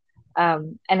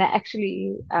 And I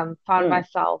actually found Mm,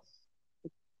 myself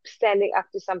standing up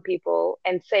to some people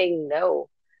and saying no,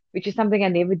 which is something I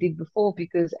never did before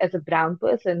because as a brown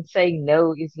person, saying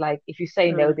no is like if you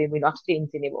say no, mm, then we're not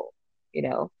friends anymore, you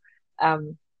know.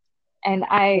 Um, and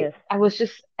I yes. I was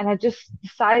just and I just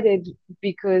decided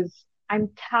because I'm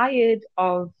tired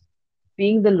of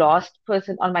being the last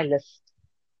person on my list.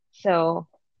 So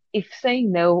if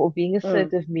saying no or being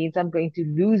Mm, assertive means I'm going to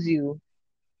lose you,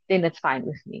 then it's fine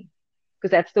with me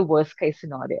because that's the worst case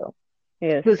scenario.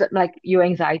 yes. Because like your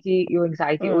anxiety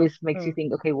Mm, always makes you mm,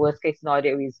 think, okay, worst case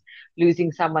scenario is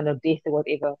losing someone or death or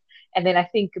whatever. And then I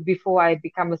think before I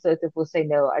become assertive or say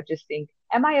no, I just think,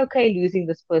 am I okay losing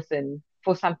this person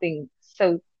for something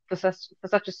so for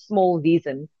such a small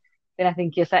reason? Then I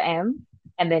think yes, I am.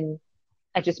 And then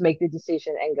I just make the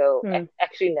decision and go, Mm.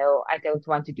 actually, no, I don't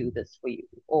want to do this for you.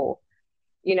 Or,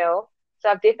 you know, so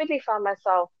I've definitely found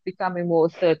myself becoming more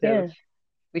assertive, Yeah.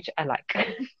 which I like.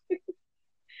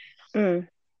 Mm.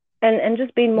 And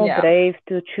just being more Yeah. brave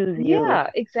to choose you. Yeah,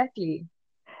 exactly.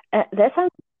 That's something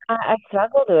I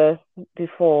struggled with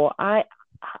before. I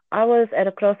was at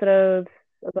a crossroads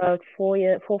about 5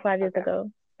 years Okay.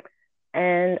 ago,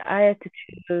 and I had to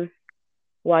choose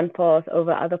one path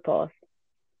over other paths.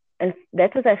 And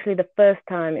that was actually the first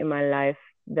time in my life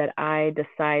that I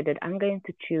decided I'm going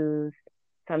to choose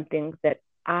something that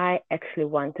I actually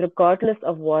want, regardless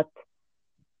of what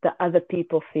the other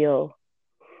people feel.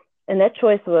 And that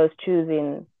choice was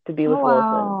choosing to be Oh, with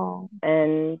Wilson. wow.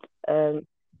 And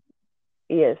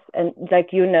yes, and like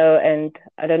and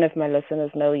I don't know if my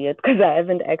listeners know yet because I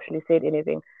haven't actually said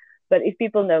anything, but if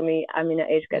people know me, I'm in an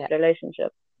age gap Yeah.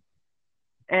 relationship.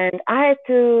 And I had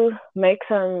to make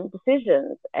some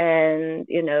decisions. And,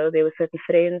 there were certain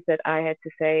friends that I had to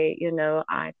say,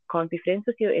 I can't be friends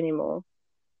with you anymore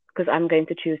because I'm going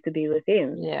to choose to be with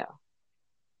him. Yeah.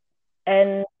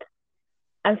 And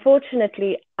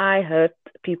unfortunately, I hurt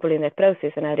people in that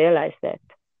process and I realized that.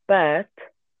 But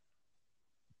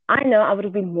I know I would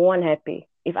have been more unhappy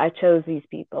if I chose these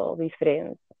people, these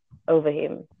friends, over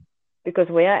him. Because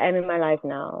where I am in my life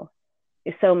now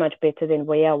is so much better than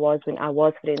where I was when I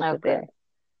was friends with Okay. him.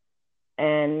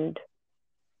 And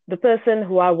the person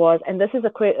who I was, and this is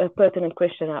a pertinent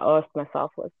question I asked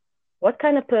myself was, what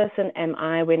kind of person am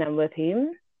I when I'm with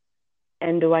him?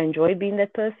 And do I enjoy being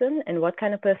that person? And what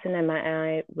kind of person am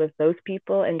I with those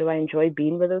people? And do I enjoy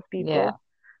being with those Yeah. people?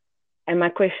 And my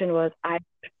question was,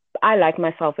 I like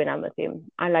myself when I'm with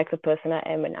him. I like the person I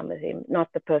am when I'm with him, not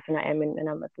the person I am when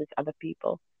I'm with these other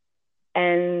people.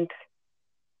 And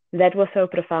that was so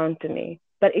profound to me.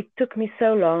 But it took me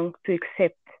so long to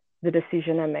accept the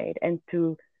decision I made and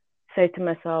to say to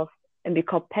myself and be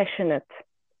compassionate.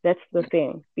 That's the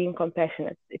thing, being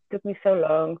compassionate. It took me so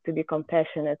long to be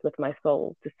compassionate with my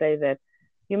soul, to say that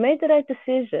you made the right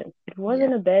decision. It Yeah.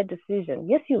 wasn't a bad decision.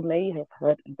 Yes, you may have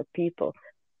hurt the people,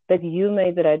 but you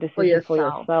made the right For decision for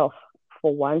yourself. yourself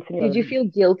for once in Did your you life. feel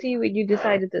guilty when you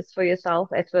decided this for yourself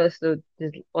at first, or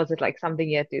was it like something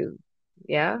you had to,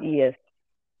 yeah? Yes,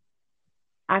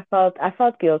 I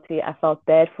felt guilty. I felt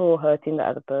bad for hurting the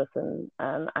other person.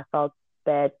 I felt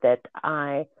bad that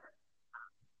I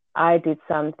did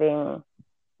something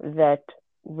that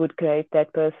would create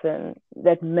that person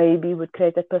that maybe would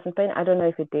create that person pain. I don't know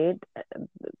if it did.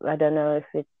 I don't know if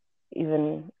it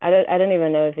even I don't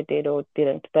even know if it did or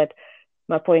didn't. But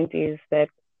my point is that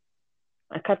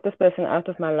I cut this person out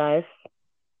of my life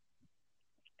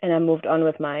and I moved on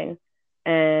with mine,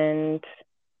 and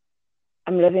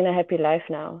I'm living a happy life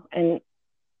now. And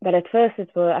but at first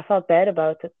I felt bad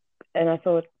about it, and I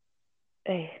thought,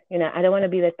 hey, I don't want to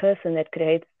be that person that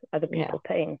creates other Yeah. people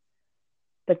pain.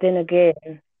 But then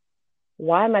again,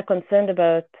 why am I concerned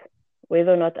about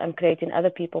whether or not I'm creating other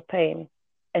people pain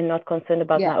and not concerned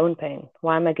about Yeah. my own pain?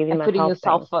 Why am I giving And putting myself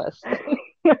yourself pain? first.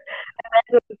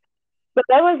 But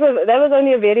that was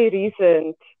only a very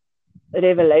recent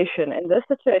revelation, and this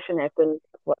situation happened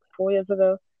 4 years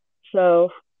ago, so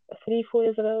 3 4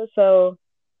 years ago. So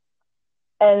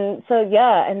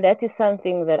yeah, and that is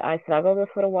something that I struggled with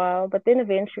for a while, but then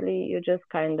eventually you just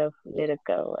kind of let it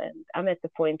go. And I'm at the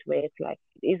point where it's like,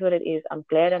 it is what it is. I'm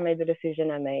glad I Yeah. made the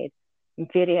decision I made. I'm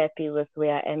very happy with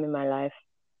where I am in my life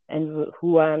and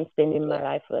who I'm spending my Yeah.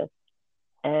 life with.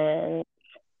 And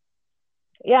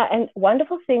yeah, and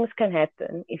wonderful things can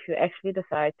happen if you actually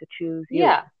decide to choose you.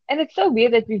 Yeah. And it's so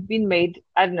weird that we've been made,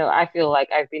 I don't know, I feel like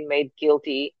I've been made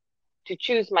guilty to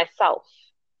choose myself.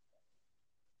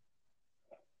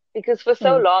 Because for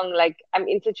so Mm, long, like I'm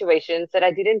in situations that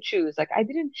I didn't choose. Like I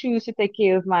didn't choose to take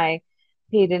care of my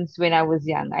parents when I was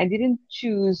young. I didn't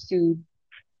choose to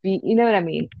be, you know what I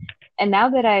mean? And now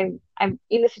that I'm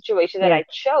in a situation that yes, I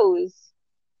chose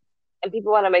and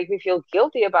people want to make me feel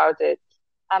guilty about it,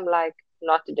 I'm like,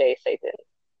 not today, Satan.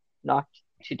 Not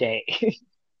today.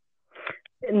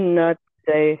 not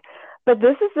today. But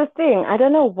this is the thing. I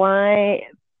don't know why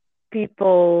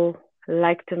people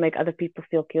like to make other people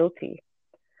feel guilty.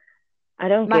 I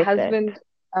don't My get that. husband,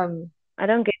 um, I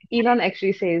don't get. Elon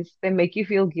actually says they make you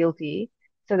feel guilty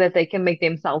so that they can make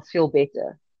themselves feel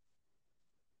better.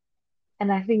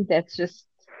 And I think that's just,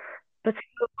 But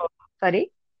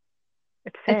sorry,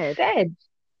 it's it's sad. sad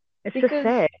It's just because,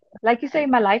 sad. like you say,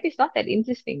 my life is not that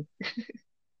interesting.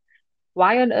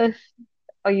 Why on earth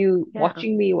are you Yeah.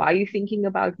 watching me? Why are you thinking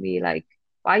about me? Like,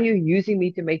 why are you using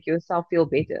me to make yourself feel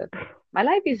better? My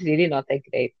life is really not that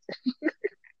great.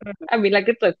 I mean, like,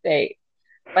 it's okay.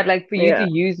 But like for you to Yeah.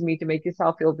 use me to make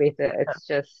yourself feel better, it's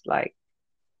just like,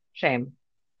 Shame.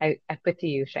 I pity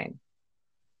you, shame.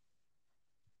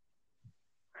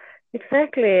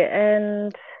 Exactly.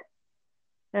 And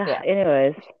Yeah.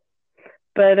 anyways,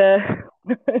 but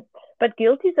but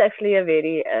guilt is actually a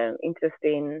very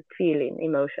interesting feeling,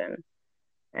 emotion.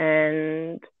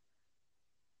 And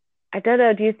I don't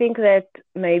know, do you think that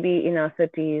maybe in our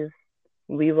cities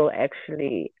we will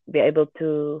actually be able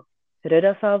to rid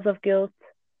ourselves of guilt?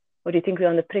 Or do you think we're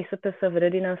on the precipice of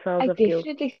ridding ourselves I of guilt?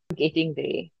 definitely getting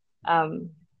there.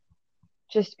 Um,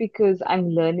 just because I'm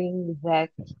learning that,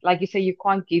 like you say, you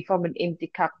can't give from an empty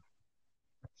cup.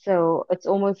 So it's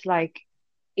almost like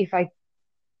if I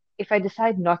if I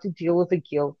decide not to deal with the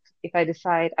guilt, if I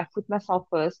decide I put myself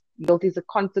first, guilt is a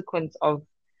consequence of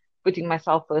putting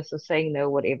myself first or saying no,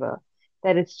 whatever.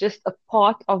 That it's just a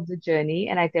part of the journey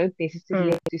and I don't necessarily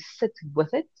Mm, have to sit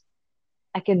with it.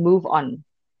 I can move on.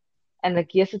 And like,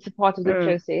 yes, it's a part of the mm,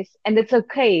 process and it's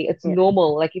okay. It's yeah,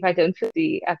 normal. Like if I don't feel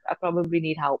the, I probably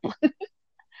need help.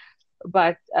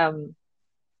 But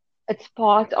it's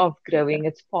part of yeah. growing,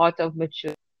 it's part of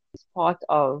maturing, it's part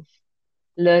of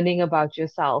learning about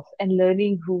yourself and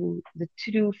learning who the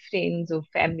true friends or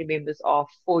family members are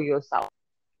for yourself.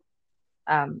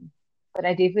 Um, but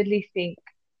I definitely think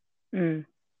Mm.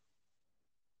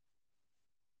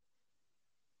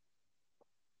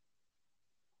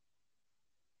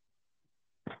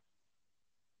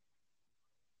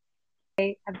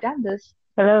 I've done this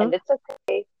and Hello? it's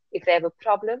okay. If they have a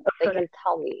problem, Oh, they sorry. can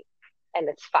tell me and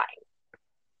it's fine.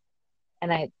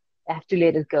 And I have to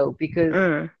let it go because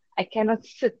Mm, I cannot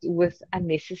sit with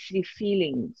unnecessary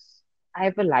feelings. I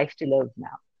have a life to live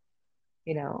now,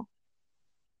 you know?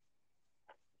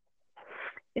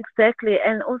 exactly.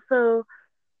 And also,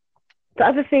 the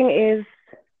other thing is,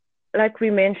 like we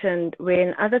mentioned,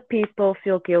 when other people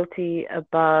feel guilty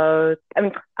about, I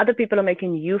mean, other people are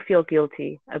making you feel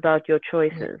guilty about your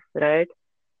Yeah. choices, right?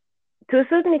 To a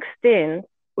certain extent,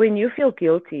 when you feel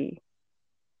guilty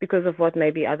because of what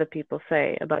maybe other people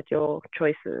say about your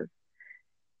choices,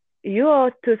 you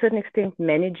are to a certain extent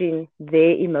managing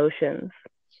their emotions.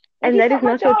 It And is that is not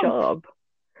my not your job. job.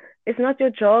 It's not your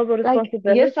job or Like,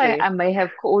 yes, responsibility. I may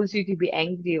have caused you to be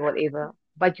angry or whatever,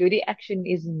 but your reaction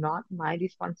is not my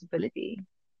responsibility.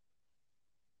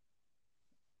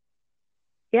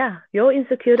 Yeah, your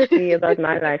insecurity about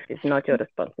my life is not your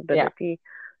Yeah, responsibility.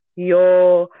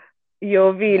 Your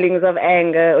your yeah, feelings of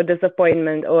anger or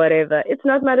disappointment or whatever, it's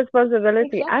not my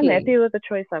responsibility. I'm exactly. happy with the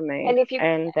choice I made, And if you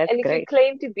and that's and if you great.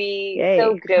 claim to be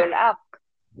so Yay. grown up,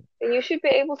 then you should be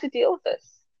able to deal with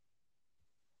this.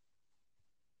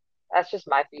 That's just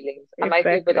my feelings. I might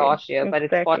be a bit Exactly. harsh here, but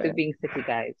it's part Exactly. of being city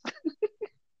guys.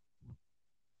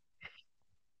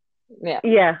 Yeah,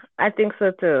 Yeah, I think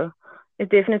so too. It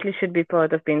definitely should be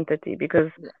part of being 30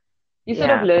 because, yeah. You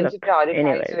sort of yeah, learn look, to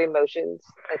prioritize anyways. your emotions.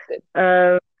 That's good.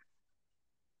 Uh,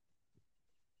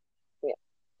 Yeah.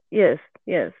 yes,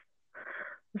 yes.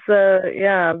 So,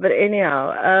 yeah, but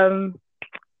anyhow,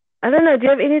 I don't know. Do you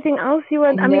have anything else you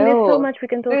want? I mean, there's so No, much we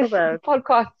can talk this about.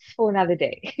 podcast's for another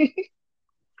day.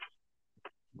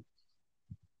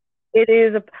 It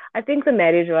is, I think the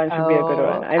marriage one should be a good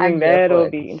one. Oh, I I'm think here that for will it.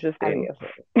 be I'm interesting. here for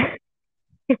it.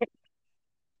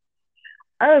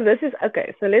 Oh, this is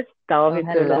okay. So let's delve Oh,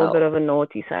 into a little bit hello. of a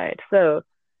naughty side. So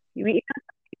we,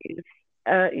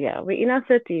 yeah, we're in our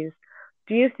 30s.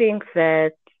 Do you think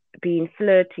that being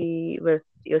flirty with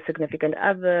your significant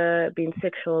other, being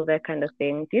sexual, that kind of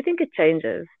thing, do you think it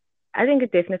changes? I think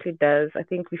it definitely does. I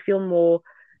think we feel more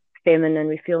feminine,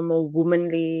 we feel more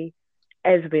womanly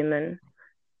as women.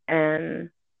 And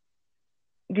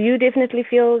do you definitely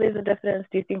feel there's a difference?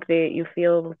 Do you think that you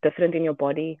feel different in your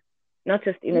body? Not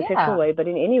just in a sexual Yeah. way, but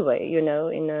in any way,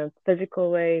 in a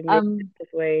physical way, Um, meditative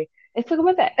way. let's talk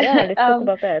about that. Yeah, let's talk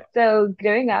about that. So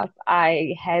growing up,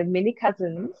 I had many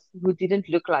cousins who didn't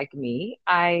look like me.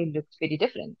 I looked very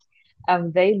different.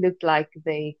 They looked like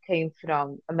they came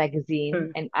from a magazine,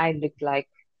 Mm, and I looked like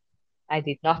I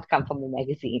did not come from a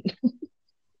magazine.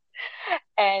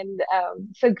 And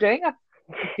so growing up,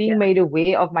 being yeah. made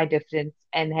aware of my difference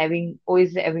and having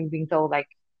been told like,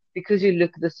 because you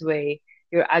look this way,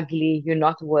 you're ugly, you're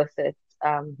not worth it,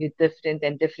 you're different,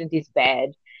 and different is bad.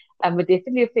 It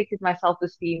definitely affected my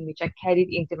self-esteem, which I carried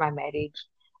into my marriage.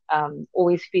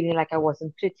 Always feeling like I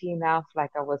wasn't pretty enough,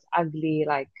 like I was ugly,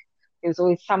 like there was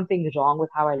always something wrong with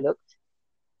how I looked.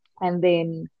 And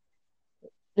then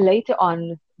later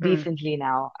on, Mm, recently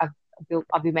now, I've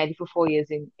been married for 4 years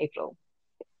in April.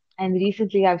 And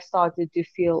recently I've started to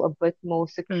feel a bit more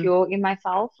mm, secure in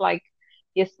myself. Like,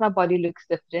 yes, my body looks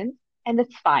different and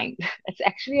it's fine. It's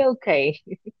actually okay.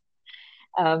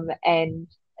 And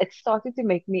it started to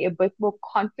make me a bit more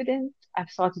confident. I've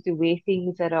started to wear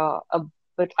things that are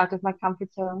bit out of my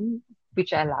comfort zone,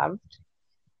 which I loved.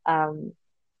 Um,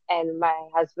 and my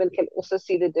husband can also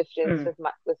see the difference Mm.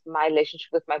 with my relationship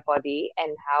with my body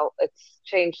and how it's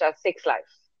changed our sex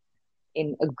life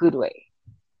in a good way.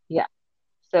 Yeah.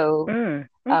 So Mm.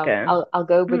 Okay. I'll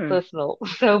go a bit Mm. personal.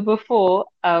 So before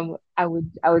I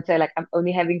would say like I'm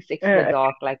only having sex in the Okay.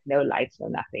 dark, like no lights, no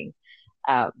nothing.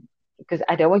 Um, because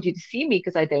I don't want you to see me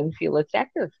because I don't feel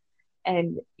attractive.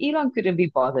 And Elon couldn't be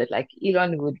bothered. Like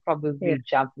Elon would Yeah. probably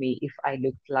jump me if I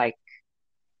looked like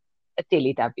a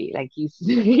Teletubby. Like he's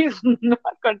not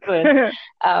concerned.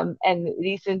 And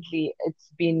recently it's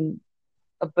been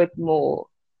a bit more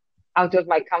out of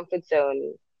my comfort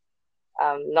zone,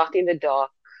 not in the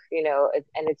dark,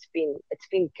 and it's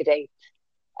been great.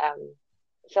 Um,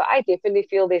 so I definitely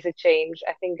feel there's a change.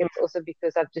 I think it's also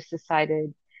because I've just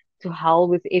decided to hell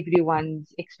with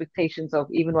everyone's expectations of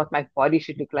even what my body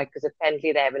should look like, because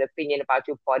apparently they have an opinion about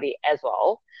your body as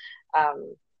well.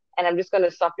 Um, and I'm just going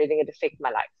to stop letting it affect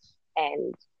my life.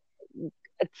 And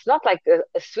it's not like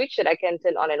a switch that I can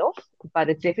turn on and off, but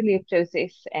it's definitely a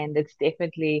process and it's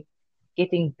definitely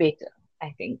getting better,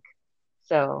 I think.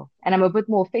 So, and I'm a bit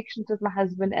more affectionate with my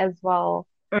husband as well.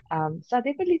 So I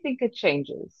definitely think it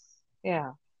changes.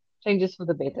 Yeah, changes for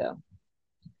the better.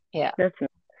 Yeah, That's nice.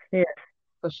 Yeah.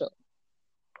 for sure.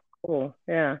 Cool.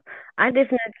 Yeah. I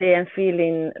definitely am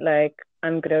feeling like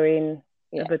I'm growing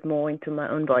a Yeah, bit more into my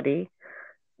own body.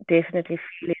 Definitely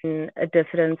feeling a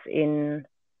difference in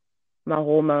my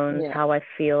hormones, yeah. how I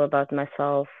feel about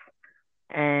myself.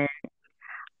 And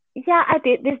yeah,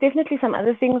 there's definitely some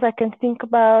other things I can think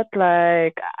about.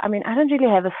 Like, I mean, I don't really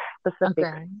have a specific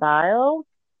Okay. style.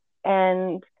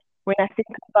 And when I think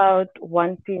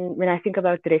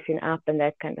about dressing up and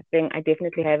that kind of thing, I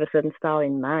definitely have a certain style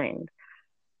in mind.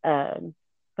 Um,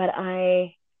 but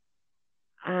I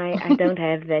don't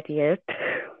have that yet.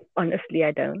 Honestly,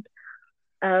 I don't.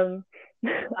 Um,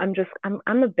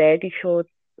 I'm a baggy shorts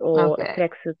or a Okay.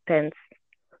 tracksuit pants,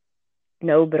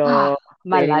 no Ah, bra,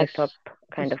 my wearing a life. top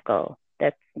kind of girl.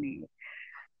 That's me.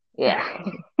 Yeah,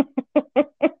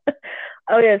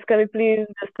 Oh yes, can we please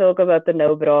just talk about the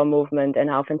no bra movement and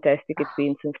how fantastic it's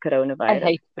been since I coronavirus?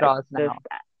 hate I bras just, now.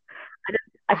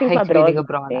 I I think my hate bras wearing a miss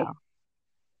bra me. now.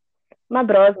 My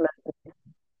bras,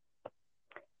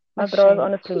 A my bras shame.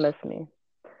 honestly miss me.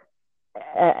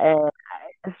 Uh,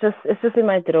 it's just in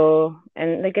my drawer,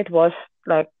 and they get washed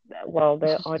like, well,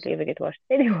 they hardly ever get washed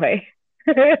anyway.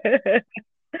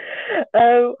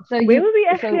 So Where you, were we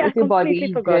so actually? I with your completely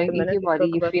body, forgot the growing into minute your we body,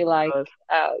 spoke you about feel like, bras.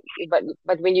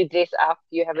 but when you dress up,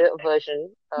 you have a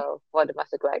version of what it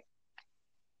must look like.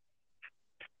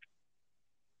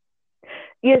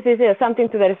 Yes, yes, yes, something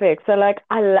to that effect. So like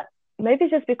maybe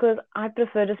just because I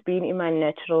prefer just being in my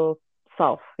natural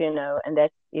self, and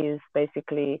that is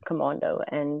basically commando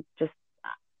and just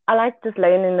I like just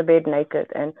laying in the bed naked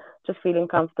and just feeling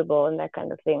comfortable and that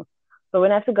kind of thing. But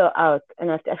when I have to go out and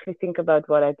I have to actually think about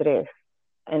what I dress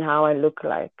and how I look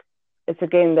like, it's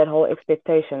again that whole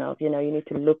expectation of, you need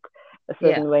to look a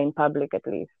Yeah, certain way in public at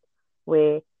least.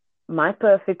 Where my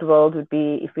perfect world would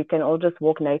be if we can all just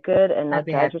walk naked and I'll not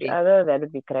be judge each happy. other, that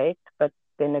would be great. But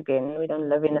then again, we don't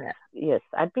live in a, Yeah, yes,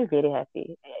 I'd be very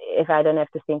happy if I don't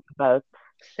have to think about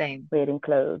same. wearing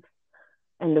clothes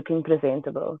and looking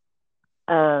presentable.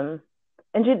 Um,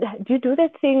 and do you do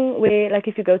that thing where, like,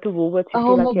 if you go to Woolworths, you Oh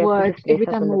feel my like you have to word. just dress Every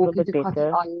up a time I little walk bit into Cotton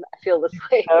better? On, I feel this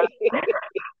way. Uh,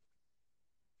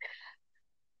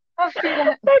 I feel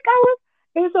like like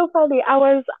it was so funny.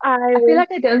 I feel like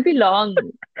I don't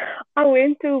belong. I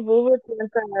went to Woolworths one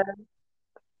time.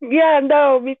 Yeah,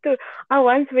 no, me too. I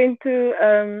once went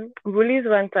to Woolies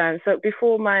one time. So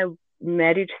before my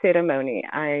marriage ceremony,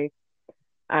 I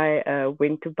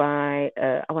went to buy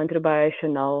I wanted to buy a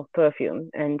Chanel perfume,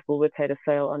 and Woolworths had a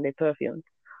sale on their perfumes.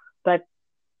 But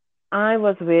I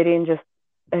was wearing just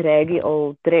a raggy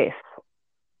old dress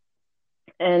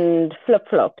and flip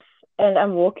flops. And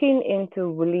I'm walking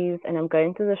into Woolies and I'm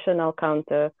going to the Chanel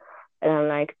counter and I'm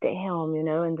like, damn,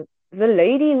 and the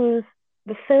lady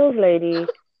the sales lady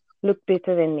looked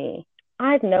better than me.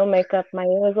 I had no makeup. My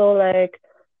hair was all like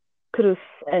crus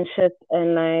and shit.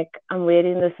 And like, I'm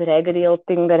wearing this raggedy old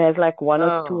thing that has like one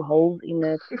or two Oh. holes in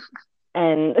it.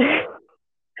 And,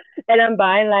 and I'm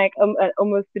buying like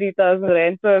almost 3,000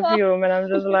 rand perfume. And I'm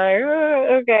just like,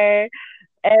 oh, okay.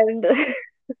 And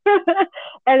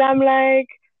and I'm like,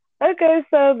 okay,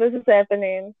 so this is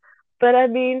happening. But I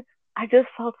mean, I just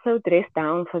felt so dressed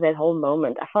down for that whole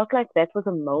moment. I felt like that was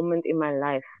a moment in my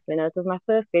life. It was my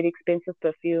first very expensive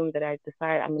perfume that I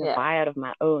decided I'm gonna Yeah. buy out of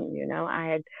my own. I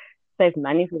had saved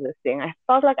money for this thing. I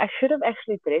felt like I should have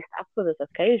actually dressed up for this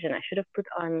occasion. I should have put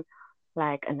on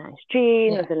like a nice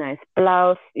jean Yeah. with a nice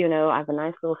blouse. I have a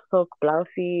nice little silk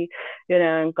blousey,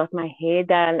 and got my hair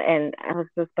done. And I was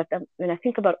just, but when I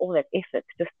think about all that effort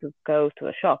just to go to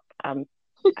a shop,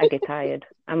 I get tired.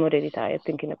 I'm already tired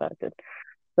thinking about it.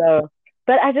 So,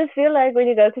 but I just feel like when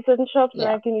you go to certain shops,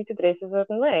 Yeah, like you need to dress a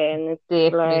certain way, and it's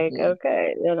like definitely.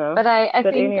 okay, But I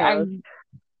But think anyhow, I'm,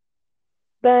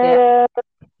 but yeah.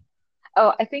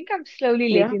 Oh, I think I'm slowly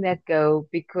yeah, letting that go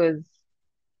because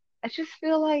I just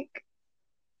feel like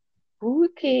who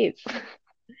cares?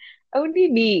 Only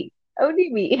me. Only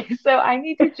me. So I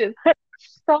need to just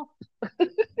stop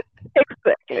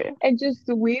exactly. and just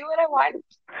wear what I want.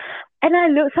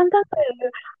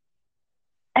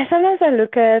 And sometimes I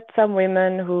look at some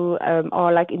women who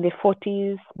are like in their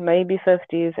 40s, maybe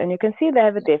 50s, and you can see they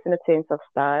have a definite sense of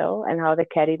style and how they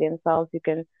carry themselves. You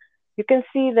can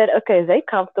see that okay, they're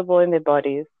comfortable in their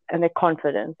bodies and they're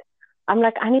confident. I'm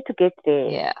like, I need to get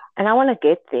there, Yeah. and I want to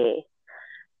get there.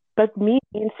 But me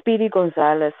being Speedy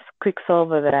Gonzalez,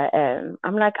 Quicksilver that I am,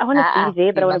 I'm like, I want to be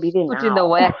there, but You I want to be must there put in the now.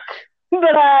 work. But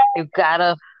You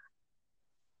gotta,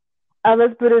 I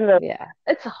must put in the yeah.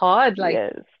 It's hard. Like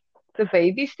yes. the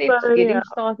baby steps, But yeah, getting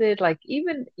started, like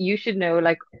even you should know,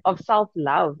 like of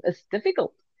self-love. It's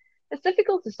difficult. It's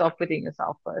difficult to start putting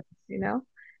yourself first, you know?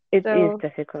 it is So it's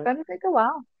difficult. gonna take a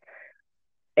while.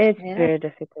 It's Yeah. very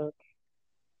difficult.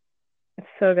 It's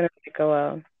so gonna take a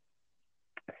while.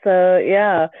 So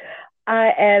yeah,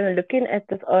 I am looking at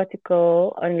this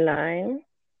article online,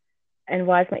 and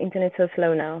why is my internet so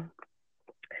slow now?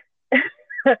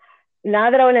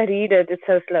 Now that I want to read it, it's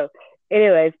so slow.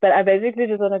 Anyways, but I basically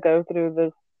just want to go through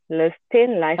this list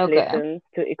 10 life Okay. lessons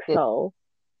to Good. excel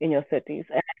in your cities.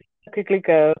 And I quickly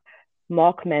go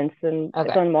Mark Manson.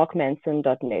 It's Okay. on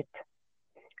markmanson.net.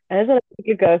 And I just want to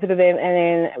quickly go through them, and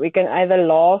then we can either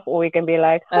laugh or we can be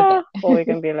like, Okay. huh, or we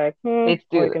can be like, Let's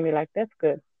or do we it. can be like, that's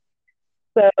good.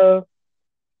 So,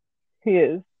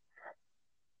 here's.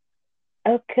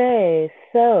 Okay,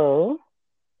 so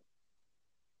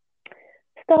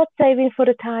start saving for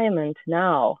retirement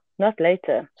now, not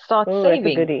later. Start Oh, that's a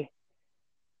saving. goodie.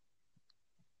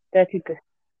 That's a good.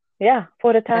 Yeah,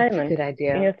 for That's a retirement good in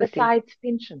idea. your city. Besides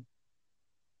pension.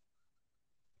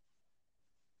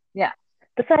 Yeah.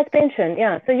 Besides pension,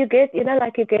 yeah. So you get,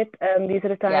 like you get these Yeah,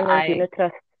 retirement unit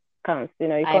trust accounts. You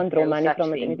I have can't draw no money such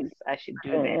from it, things. anything. I should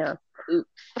do that. Yeah. Oops.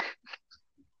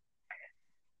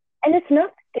 And it's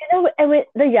not, and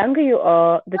the younger you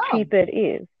are, the Oh, cheaper it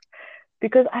is.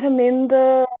 Because I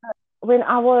remember when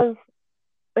I was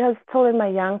still in my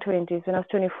young 20s, when I was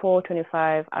 24,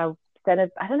 25, I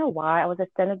don't know why, I was at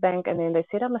Standard Bank, and then they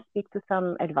said I must speak to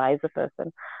some advisor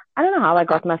person. I don't know how I uh-huh.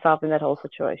 got myself in that whole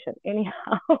situation. Anyhow,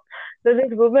 so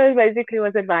this woman basically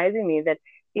was advising me that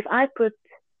if I put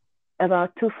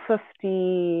about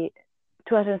 250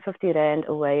 Rand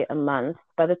away a month,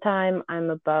 by the time I'm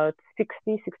about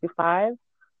 60, 65,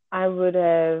 I would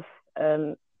have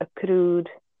accrued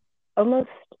almost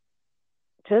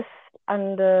just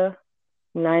under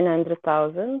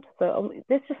 900,000. So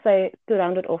let's just say to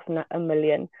round it off a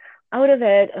million. I would have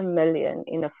had a million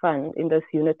in a fund, in those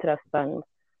unit trust funds,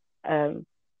 um,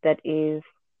 that is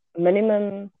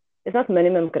minimum, it's not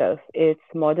minimum growth, it's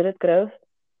moderate growth.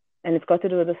 And it's got to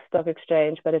do with the stock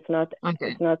exchange, but Okay.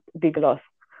 it's not big loss.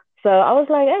 So I was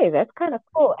like, hey, that's kind of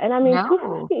cool. And I mean, No,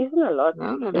 250 isn't a lot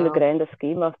no, no, in the no. grander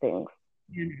scheme of things.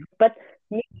 But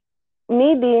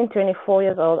me being 24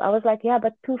 years old, I was like, yeah,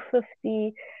 but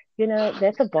 250,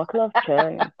 that's a bottle of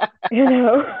gin, you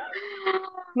know.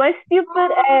 My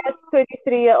stupid ass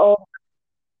 23-year-old,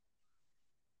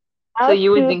 So how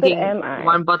you were stupid thinking am I?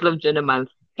 one bottle of gin a month,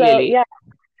 So clearly. yeah,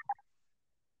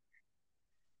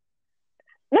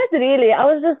 not really. I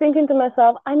was just thinking to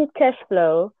myself, I need cash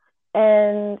flow.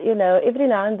 And, every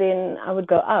now and then I would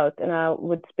go out and I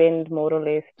would spend more or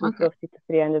less Okay, 250 to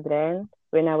 300 Rand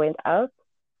when I went out.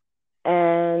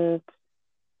 And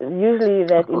usually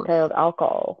of that course. entailed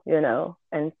alcohol,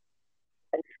 and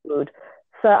food.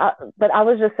 So, but I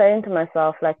was just saying to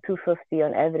myself, like 250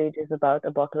 on average is about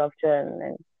a bottle of gin,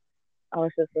 and I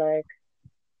was just like,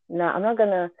 no, I'm not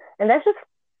gonna. And that's just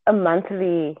a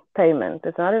monthly payment.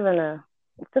 It's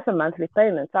just a monthly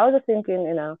payment. So I was just thinking,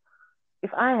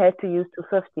 if I had to use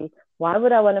 250, why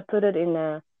would I want to put it in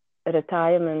a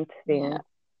retirement Yeah. thing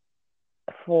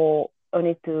for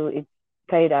only to it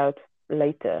paid out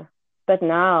later? But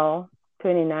now,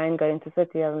 29 going to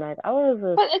 30, I'm like, I was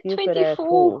a But at stupid ass 24,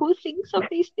 fool. who thinks of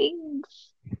these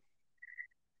things?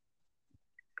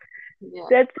 Yeah.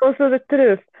 That's also the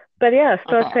truth. But yeah,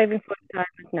 start Okay. saving for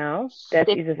retirement now. That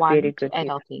Step is a very one to good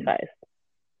piece of adulting. advice.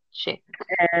 Check.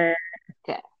 And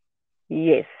Okay.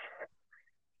 yes,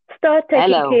 start taking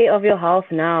Hello. care of your health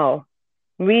now.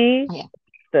 We Yeah.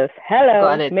 this.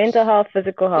 Got Hello, it. mental health,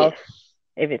 physical health, Yes.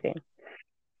 everything.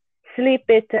 Sleep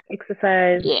better,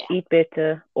 exercise, Yeah. eat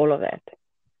better, all of that.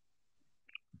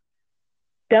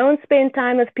 Don't spend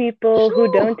time with people who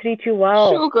don't True. treat you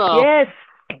well. True, girl. Yes,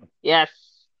 Yes.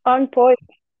 on point.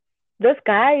 This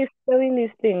guy is showing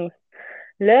these things.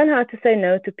 Learn how to say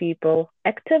no to people,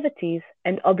 activities,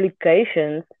 and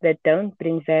obligations that don't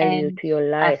bring value And to your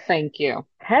I life. thank you.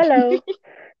 Hello.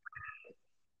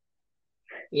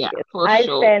 Yeah, Yes, for I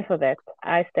sure. stand for that.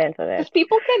 I stand for that. Because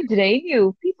people can drain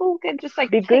you. People can just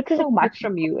like Be good take to the so much people.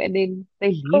 from you and then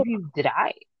they Oh, leave you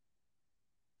dry.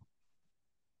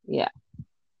 Yeah,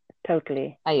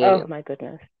 totally. I hear Oh you. my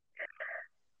goodness.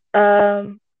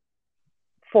 Um,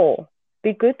 4.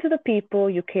 Be good to the people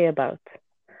you care about.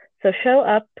 So show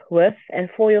up with and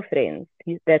for your friends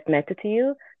that matter to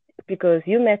you because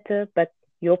you matter, but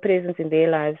your presence in their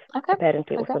lives Okay.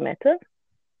 apparently Okay. also matter.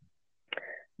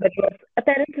 But yes,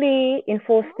 apparently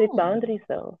enforce strict Hmm. boundaries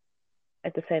though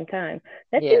at the same time.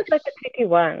 That seems Yes. like a tricky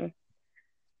one.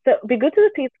 So be good to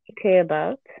the people you care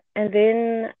about, and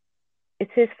then it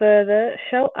says further,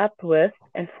 show up with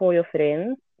and for your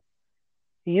friends.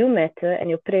 You matter and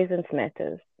your presence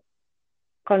matters.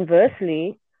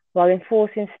 Conversely, while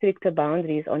enforcing stricter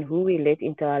boundaries on who we let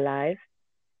into our lives,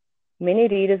 many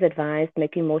readers advised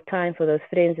making more time for those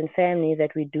friends and family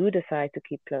that we do decide to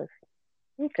keep close.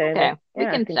 Okay, Okay. We I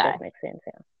can think that try. makes sense.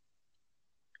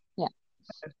 Yeah.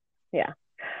 Yeah.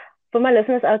 For my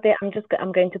listeners out there,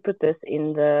 I'm going to put this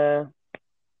in the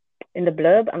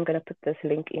blurb. I'm going to put this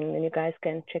link in, and you guys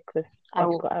can check this I article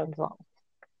will out. as well.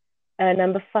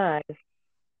 Number 5,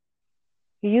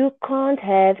 you can't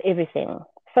have everything.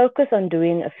 Focus on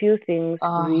doing a few things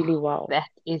Oh, really well. that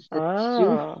is the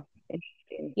truth. Ah,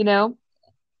 interesting. You know,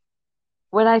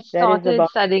 when I That is the started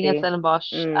studying at boundary.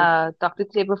 Stellenbosch, Mm, Dr.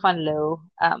 Kleber van Loo,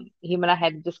 him and I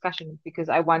had a discussion because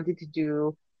I wanted to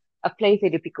do a play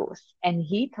therapy course. And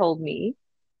he told me,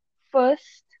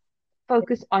 first,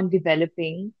 focus on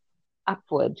developing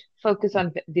upward, focus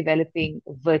on developing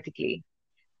vertically,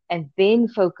 and then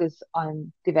focus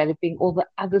on developing all the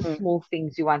other mm, small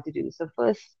things you want to do. So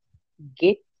first,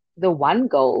 get the one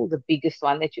goal, the biggest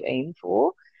one that you aim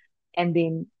for, and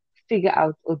then figure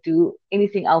out or do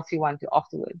anything else you want to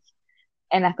afterwards.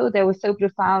 And I thought that was so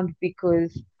profound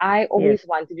because I yes. always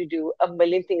wanted to do a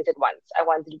million things at once. I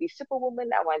wanted to be superwoman.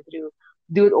 I wanted to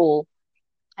do it all.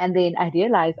 And then I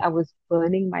realized I was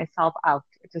burning myself out.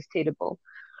 It was terrible.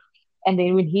 And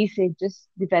then when he said, just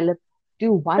develop,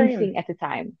 do one Same. thing at a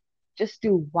time, just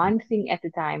do one thing at a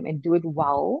time and do it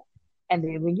well. And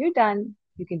then when you're done,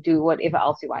 you can do whatever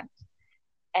else you want.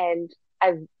 And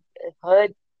I've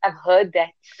heard, I've heard that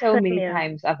so Same, many yeah.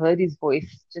 times. I've heard his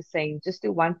voice just saying, just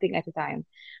do one thing at a time.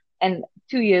 And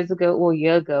 2 years ago or a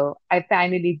year ago, I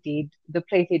finally did the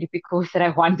play therapy course that I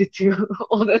wanted to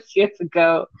all those years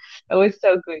ago. It was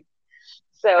so good.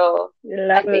 So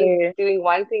I think Lovely. doing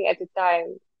one thing at a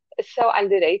time is so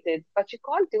underrated, but you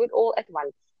can't do it all at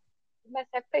once. You must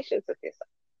have patience with yourself.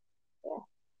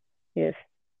 Yes.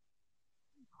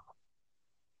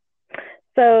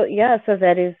 So, yeah, so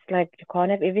that is like you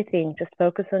can't have everything. Just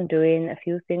focus on doing a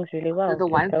few things really Yeah. well. The Just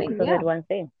one focus thing, on that yeah. one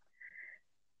thing.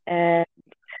 And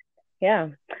yeah,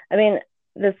 I mean,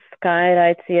 this guy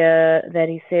writes here that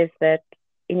he says that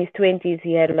in his 20s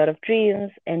he had a lot of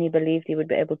dreams and he believed he would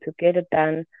be able to get it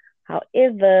done.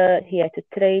 However, he had to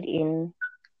trade in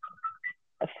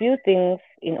a few things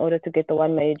in order to get the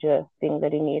one major thing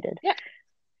that he needed. Yeah,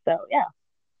 So, yeah,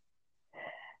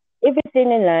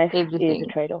 everything in life is a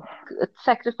everything. trade off.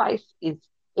 Sacrifice is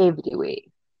everywhere.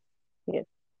 Yes,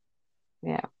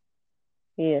 Yeah.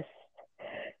 yes.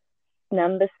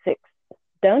 Number 6,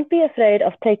 don't be afraid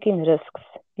of taking risks.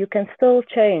 You can still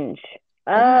change.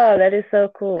 Oh, Ah, that is so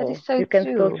that is cool. so You can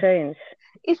still true. change.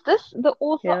 Is this the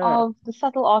author Yeah, of The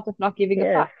Subtle Art of Not Giving a yes,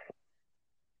 Fuck?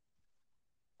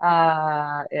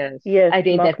 Yes. yes, I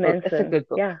read Mark that book. It's a Manson. good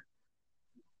book. Yeah,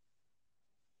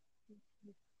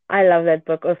 I love that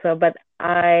book also, but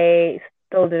I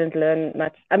still didn't learn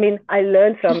much. I mean, I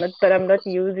learned from it, but I'm not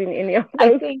using any of I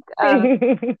those think things.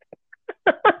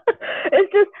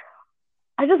 It's just,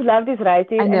 I just love his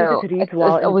I writing and it just know reads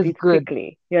well it and it was reads good.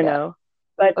 quickly, Yeah,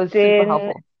 But it was super then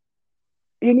helpful.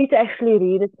 you need to actually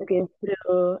read it again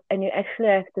through and you actually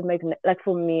have to make, like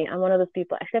for me, I'm one of those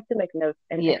people, I actually have to make notes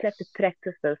and actually have to Yes.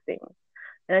 practice those things.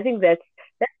 And I think that's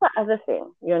the other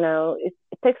thing, it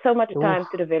takes so much Oof. time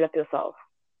to develop yourself.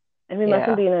 And we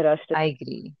mustn't Yeah, be in a rush to, I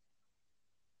agree.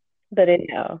 but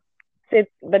anyhow,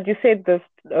 but you said this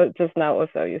just now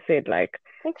also. You said like,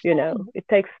 Takes time. it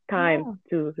takes time Yeah.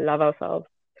 to love ourselves.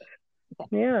 Okay.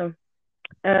 Yeah.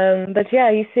 But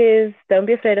yeah, he says, don't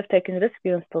be afraid of taking risks,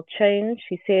 you can still change.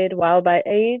 He said, while by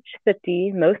age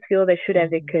 30, most feel they should have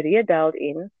their Mm. career dialed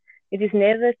in, it is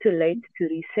never too late to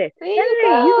reset. There you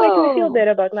Hey, he's making me feel go.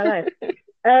 better about my life.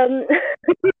 Um,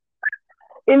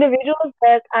 Individuals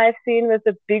that I've seen with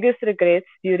the biggest regrets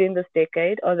during this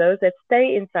decade are those that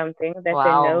stay in something that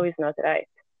they know Wow. is not right.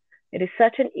 It is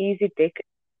such an easy decade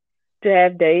to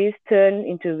have days turn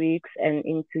into weeks and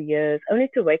into years, only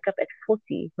to wake up at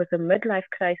 40 with a midlife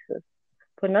crisis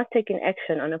for not taking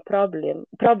action on a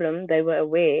problem they were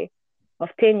aware of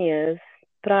 10 years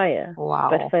prior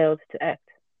but Wow. failed to act.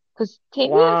 Because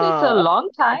 10 years is a Wow. long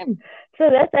time. So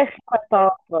that's actually quite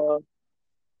powerful.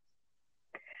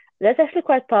 That's actually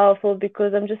quite powerful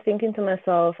because I'm just thinking to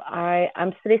myself,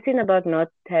 I'm stressing about not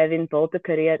having built a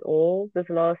career at all this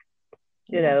last,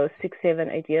 Yeah. 6, 7,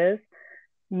 8 years.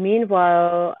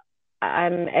 Meanwhile,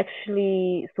 I'm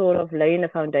actually sort of laying a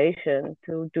foundation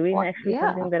to doing What? actually Yeah.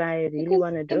 something that I really Because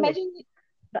want to do. imagine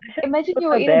So I shouldn't imagine feel you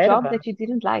were so in a bad job about that you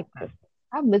didn't like. it.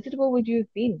 How miserable would you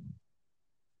have been?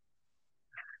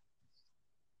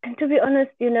 And to be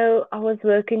honest, I was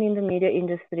working in the media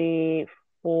industry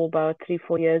for about 3,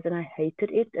 4 years and I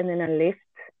hated it. And then I left.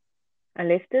 I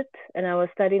left it and I was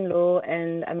studying law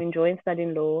and I'm enjoying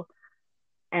studying law.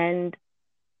 And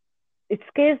it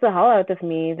scares the hell out of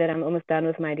me that I'm almost done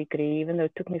with my degree, even though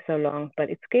it took me so long. But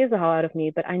it scares the hell out of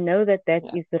me. But I know that that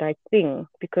Yeah. is the right thing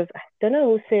because I don't know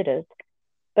who said it,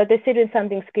 but they said when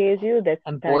something scares you, that's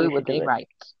the And time boy, you were should do they it. right.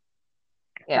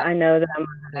 So Yeah. I know that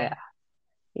Yeah.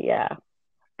 yeah.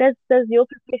 Does your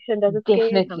profession, does it scare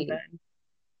you Definitely. sometimes?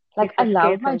 You Like I feel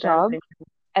love scared my sometimes job. when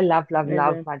I love, love, is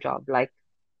love it? my job. Like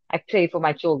I pray for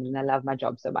my children. I love my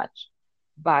job so much.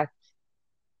 But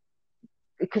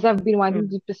because I've been wanting Mm,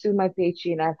 to pursue my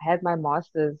PhD and I've had my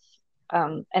master's,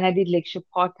 and I did lecture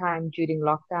part-time during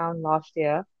lockdown last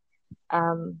year.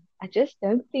 I just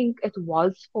don't think it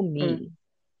was for mm, me.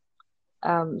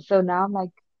 So now I'm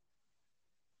like,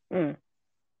 mm.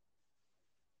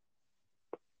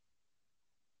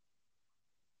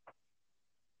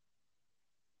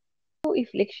 oh, if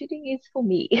lecturing is for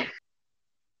me.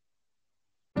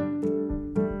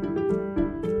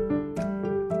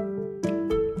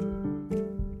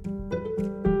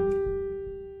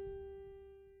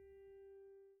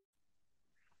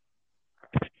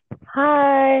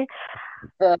 Hi.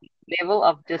 The level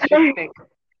of disrespect.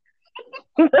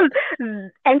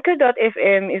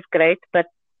 Anchor.fm is great, but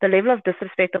the level of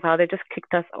disrespect of how they just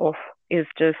kicked us off is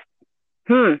just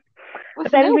hmm.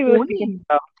 Was no Apparently we were speaking warning.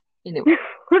 about Anyway,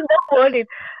 no warning.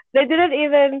 They didn't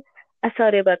even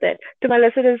sorry about that. To my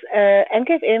listeners,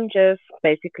 NKFM just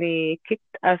basically kicked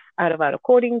us out of our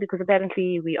recording because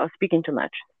apparently we are speaking too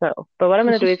much. So, but what I'm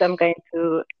going to do is I'm going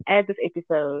to add this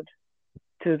episode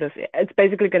to this. It's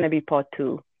basically going to be part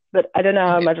 2, but I don't know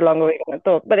how okay, much longer we're going to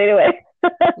talk. But anyway,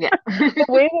 yeah.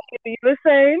 where were you were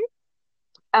saying?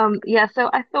 Yeah, so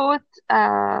I thought,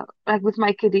 like with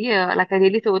my career, like I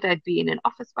really thought I'd be in an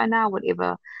office by now,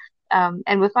 whatever. And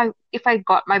if I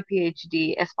got my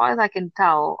PhD, as far as I can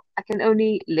tell, I can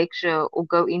only lecture or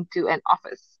go into an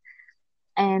office.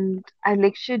 And I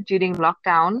lectured during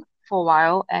lockdown for a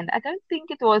while, and I don't think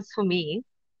it was for me.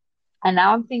 And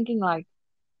now I'm thinking like,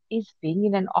 is being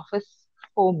in an office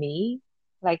for me?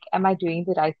 Like, am I doing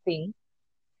the right thing?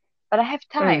 But I have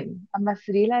Mm, time. I must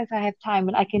realize I have time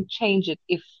and I can change it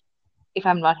if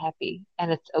I'm not happy,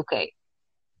 and it's okay.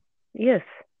 yes,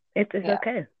 it is Yeah,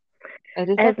 okay. it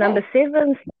is As okay. number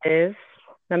 7,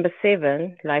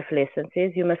 life lesson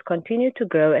says you must continue to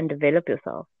grow and develop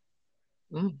yourself.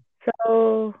 Mm,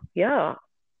 So, yeah.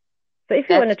 So if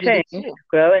you want that's to very change, true.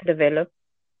 grow and develop,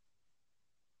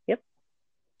 yep.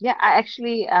 Yeah, I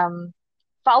actually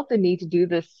felt the need to do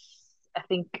this, I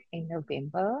think in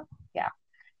November. Yeah,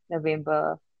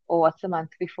 November, or what's the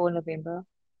month before November?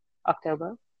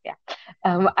 October. Yeah.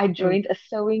 I Mm, joined a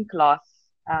sewing class,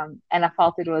 and I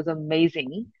felt it was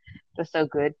amazing. It was so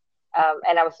good.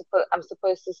 And I'm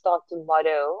supposed to start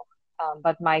tomorrow,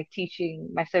 but my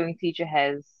sewing teacher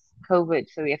has COVID,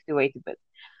 so we have to wait a bit.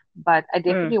 But I mm.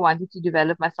 definitely wanted to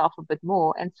develop myself a bit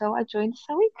more, and so I joined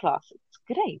sewing class. It's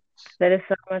great. That is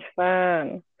so much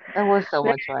fun. It was so That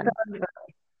much is so fun. much fun.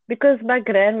 Because my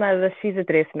grandmother, she's a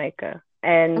dressmaker.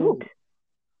 And Oh,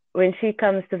 when she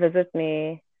comes to visit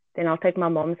me, then I'll take my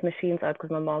mom's machines out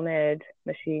because my mom had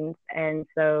machines. And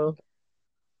so,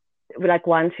 like,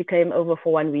 once she came over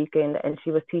for one weekend and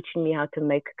she was teaching me how to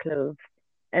make clothes.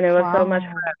 And it was so much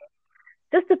wow. fun.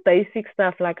 Just the basic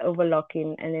stuff like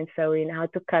overlocking and then sewing, how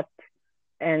to cut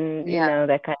and, Yeah.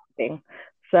 that kind of thing.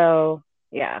 So,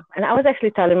 yeah. And I was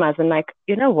actually telling my husband, like,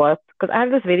 you know what? Because I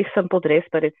have this very simple dress,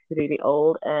 but it's really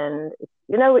old. And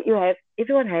you know what you have?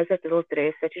 Everyone has that little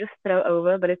dress that you just throw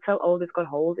over, but it's so old, it's got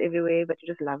holes everywhere, but you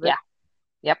just love it. Yeah.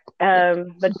 Yep. Yep.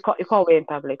 But you can't wear in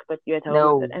public, but you're at home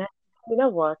with it. No. And you know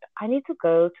what? I need to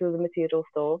go to the material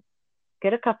store,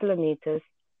 get a couple of meters,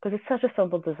 because it's such a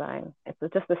simple design. It's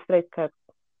just a straight cut,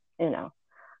 you know,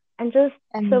 and just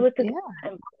sew And it together yeah,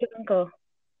 and put it and go.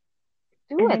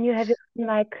 do And it. then you have your own,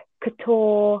 like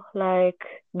couture like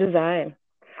design.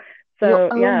 Your So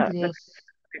own yeah, but dress.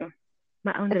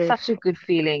 my own It's dress. such a good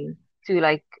feeling to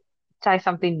like try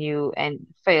something new and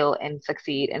fail and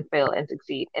succeed and fail and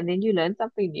succeed. And then you learn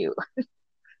something new.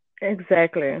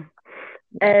 Exactly.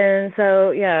 Yeah. And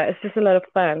so yeah, it's just a lot of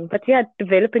fun. But yeah,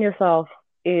 developing yourself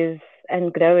is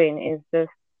and growing is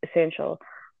just essential.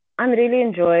 I'm really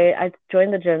enjoy. I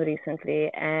joined the gym recently,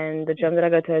 and the gym that I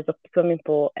go to has a swimming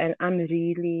pool, and I'm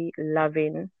really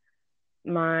loving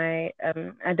my.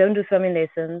 I don't do swimming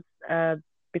lessons,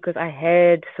 because I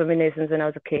had swimming lessons when I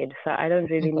was a kid, so I don't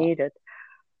really Okay. need it.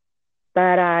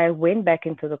 But I went back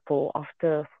into the pool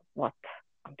after what?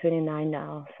 I'm 29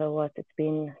 now, so what? It's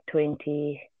been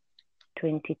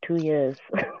 22 years.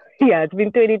 Yeah, it's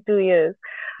been 22 years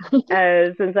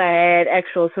since I had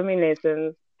actual swimming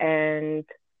lessons and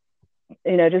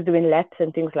just doing laps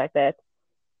and things like that.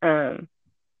 Um,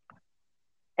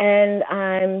 and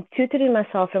I'm tutoring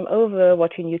myself from over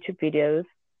watching YouTube videos,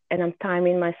 and I'm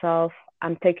timing myself.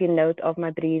 I'm taking note of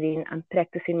my breathing. I'm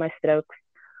practicing my strokes,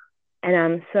 and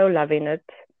I'm so loving it.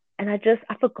 And I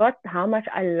forgot how much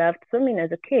I loved swimming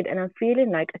as a kid, and I'm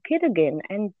feeling like a kid again.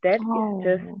 And that is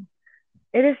just, Oh,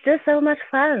 it is just so much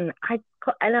fun.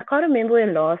 And I can't remember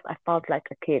when last I felt like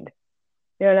a kid.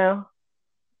 You know,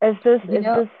 you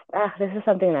know, this is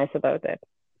something nice about it.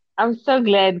 I'm so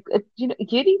glad.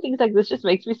 Hearing things like this just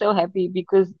makes me so happy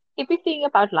because everything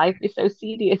about life is so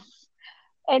serious.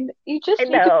 And you I just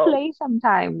need to know. play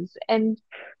sometimes. And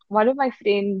one of my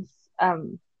friends,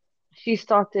 um, she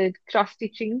started cross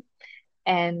stitching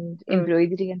and Mm.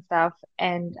 embroidery and stuff.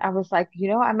 And I was like,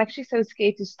 I'm actually so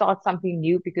scared to start something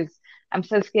new because I'm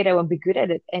so scared I won't be good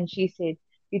at it. And she said,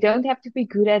 you don't have to be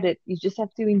good at it. You just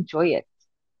have to enjoy it.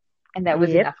 And that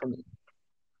was Yep. enough for me.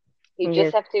 You just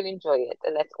Yes. have to enjoy it.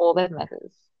 And that's all that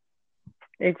matters.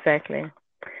 Exactly.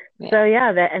 Yeah. So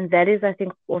yeah, that is, I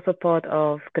think, also part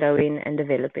of growing and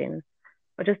developing,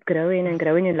 or just growing and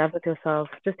growing in love with yourself.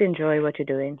 Just enjoy what you're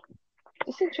doing.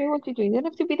 Just enjoy what you're doing. You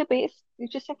don't have to be the best. You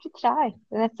just have to try.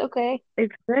 And that's okay.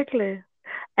 Exactly.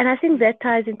 And I think Yeah. that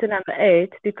ties into number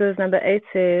 8, because number 8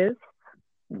 says,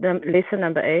 the lesson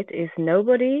number 8 is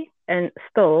nobody, and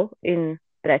still in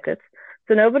brackets.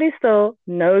 So nobody still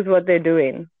knows what they're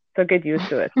doing. So get used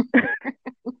to it.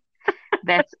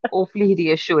 That's awfully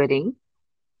reassuring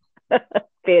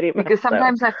Very much because so.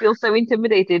 sometimes I feel so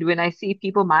intimidated when I see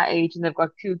people my age and they've got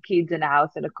two kids and a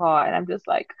house and a car, and I'm just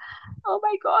like, oh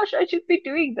my gosh, I should be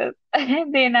doing this.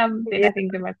 And then Yeah, I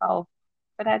think to myself,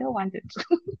 but I don't want it.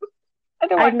 I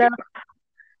don't I want know. to.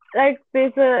 Like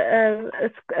there's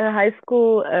a high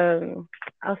school,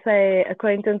 I'll say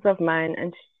acquaintance of mine,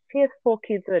 and she has 4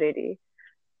 kids already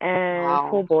and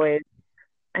four Wow. boys.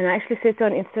 And I actually said to her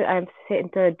on Insta, I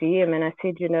sent her a DM, and I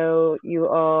said, you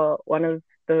are one of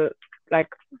the like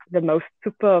the most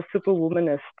super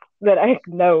womanists that I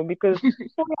know, because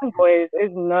 4 young boys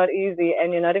is not easy,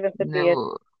 and you're not even 30 yet.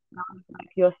 No. Like,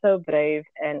 you're so brave,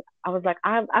 and I was like,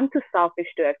 I'm too selfish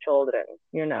to have children.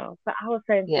 But I was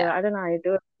saying to Yeah. her, I don't know how you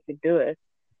do it, you do it,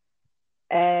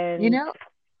 You and know,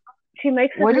 she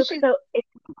makes it what did look she, so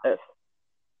effortless.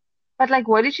 but like,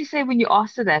 what did she say when you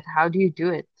asked her that? How do you do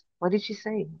it? What did she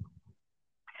say?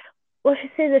 Well, she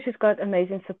says that she's got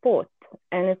amazing support,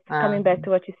 and it's coming back Um, to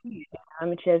what you said. I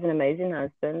mean, she has an amazing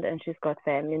husband, and she's got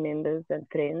family members and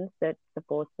friends that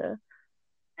support her.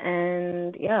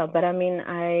 And yeah, but I mean,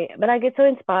 I get so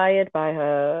inspired by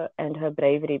her and her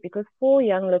bravery, because 4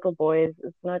 young little boys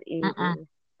is not mm-mm. easy.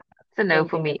 It's a I no don't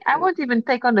for think me. it's I easy. won't even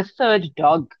take on a third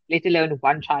dog, let alone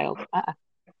one child.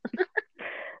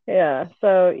 Yeah,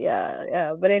 so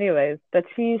yeah. But anyways, but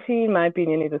she, in my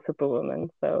opinion, is a superwoman.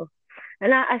 So,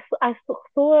 and I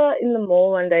saw her in the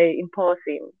mall one day in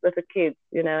passing with the kids,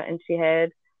 and she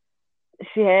had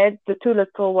the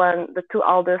two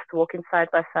eldest walking side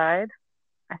by side.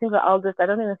 I think the eldest, I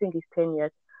don't even think he's 10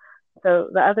 yet. So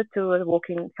the other two were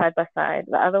walking side by side.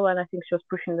 The other one, I think she was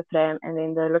pushing the pram, and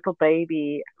then the little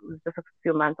baby, who was just a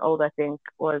few months old, I think,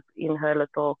 was in her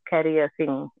little carrier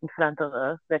thing in front of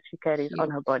her that she carries on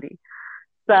Cute. her body.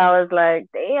 So I was like,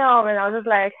 damn, and I was just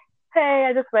like, hey,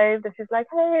 I just waved. And she's like,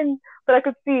 hey. But I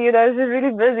could see, she's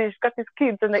really busy. She's got these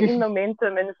kids and they're in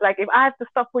momentum. And it's like, if I have to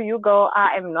stop for you, girl,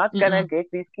 I am not going to Mm-mm. get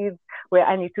these kids where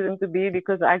I need them to be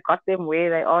because I got them where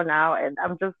they are now. And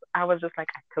I was just like,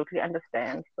 I totally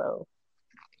understand. So,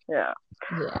 yeah.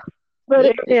 Yeah. But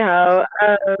Hectic. anyhow,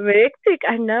 hectic,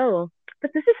 I know.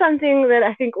 But this is something that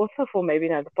I think also for maybe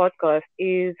another podcast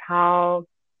is how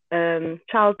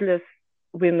childless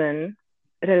women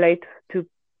relate to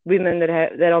women that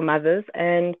are mothers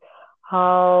and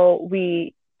how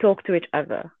we talk to each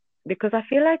other. Because I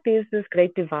feel like there's this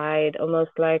great divide,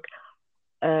 almost like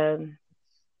um,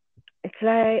 it's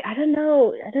like I don't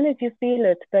know if you feel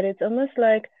it, but it's almost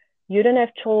like you don't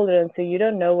have children, so you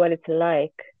don't know what it's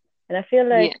like. And I feel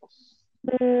like Yes.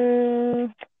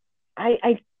 mm,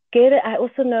 I get it. I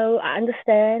also know, I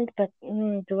understand, but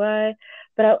do I?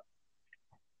 But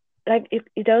like, if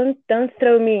you don't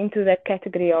throw me into that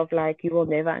category of like you will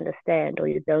never understand or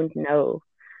you don't know.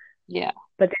 Yeah.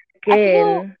 But I then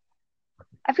feel again,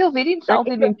 I feel very like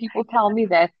insulted when people tell me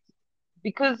that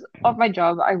because of my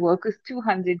job, I work with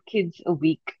 200 kids a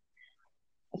week.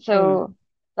 mm, So,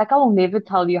 like, I will never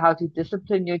tell you how to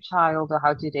discipline your child or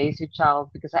how to raise your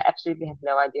child because I absolutely have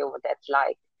no idea what that's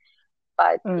like.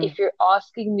 But mm, if you're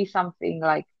asking me something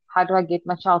like, how do I get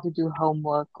my child to do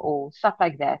homework or stuff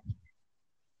like that,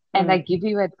 and I mm, give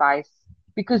you advice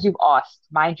because you've asked,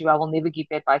 mind you, I will never give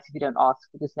you advice if you don't ask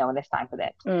because no one has time for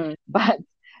that. mm, But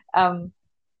um,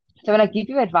 so when I give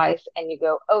you advice and you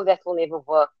go, oh, that will never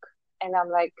work, and I'm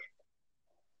like,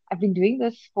 I've been doing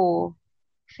this for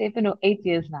 7 or 8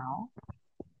 years now.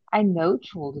 I know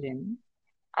children.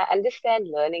 I understand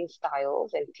learning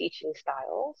styles and teaching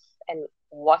styles and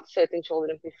what certain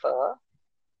children prefer.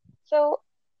 So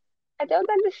I don't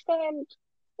understand.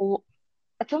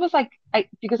 It's almost like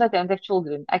because I don't have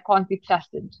children, I can't be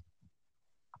trusted.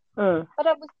 mm, But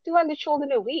I'm with 200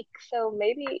 children a week, so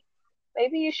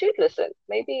maybe you should listen.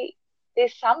 Maybe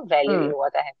there's some value mm, in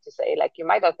what I have to say. Like you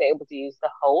might not be able to use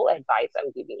the whole advice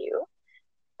I'm giving you,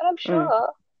 but I'm mm.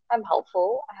 sure I'm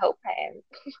helpful. I hope I am.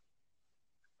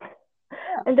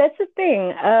 Yeah. And that's the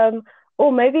thing.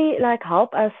 Or maybe like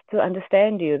help us to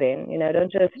understand you then,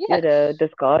 don't just, Yes.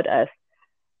 discard us,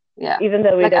 Yeah. even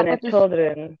though we Like don't I've have got this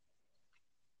children.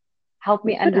 help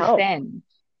me It could help. understand.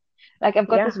 Like I've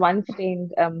got Yeah. this one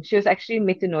friend, she was actually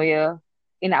metanoia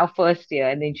in our first year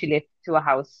and then she left to a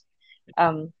house.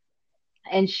 Um,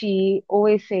 and she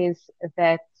always says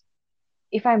that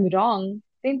if I'm wrong,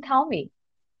 then tell me.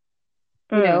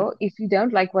 Mm, If you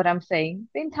don't like what I'm saying,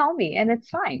 then tell me and it's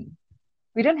fine.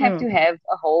 We don't have mm, to have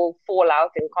a whole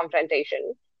fallout and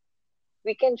confrontation.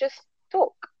 We can just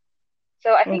talk.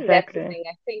 So I think that's the exactly. thing.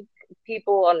 I think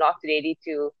people are not ready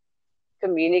to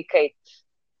communicate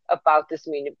about this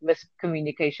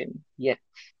miscommunication yet.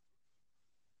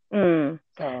 Mm.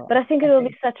 But So I think it I will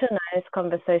be think, such a nice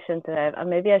conversation to have.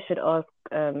 Maybe I should ask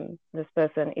this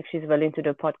person if she's willing to do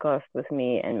a podcast with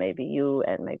me and maybe you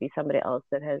and maybe somebody else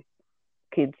that has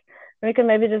kids. And we can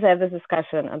maybe just have this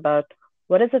discussion about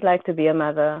what is it like to be a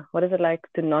mother? What is it like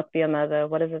to not be a mother?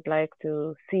 What is it like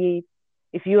to see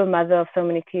if you're a mother of so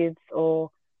many kids or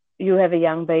you have a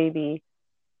young baby,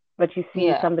 but you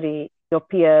see yeah, somebody, your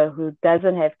peer who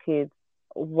doesn't have kids,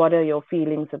 what are your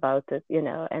feelings about it,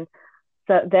 And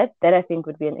so that I think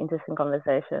would be an interesting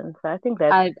conversation. So I think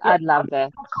that's yeah. I'd love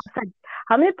that.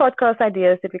 How many podcast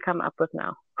ideas did we come up with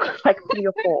now? Like 3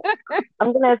 or 4.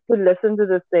 I'm gonna have to listen to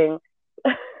this thing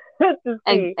to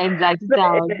And see. and write it But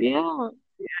down. Yeah,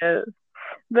 yeah,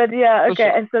 but yeah, for okay.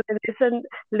 sure. And so the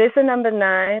lesson number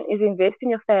 9 is invest in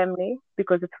your family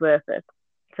because it's worth it.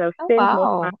 So Oh spend more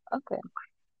time. wow. Okay.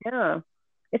 Yeah,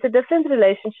 it's a different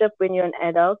relationship when you're an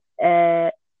adult,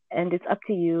 and it's up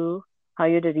to you how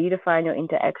you redefine your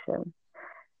interaction.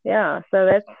 Yeah, so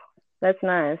that's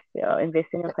nice. Yeah, invest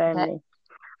in your That, that family.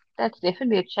 that's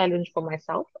definitely a challenge for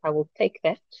myself. I will take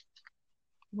that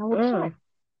and I will try. Mm.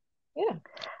 Yeah.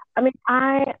 I mean,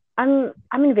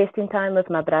 I'm investing time with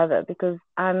my brother because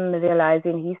I'm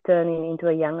realizing he's turning into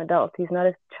a young adult. He's not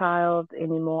a child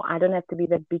anymore. I don't have to be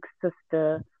that big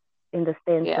sister in the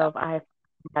sense Yeah. of I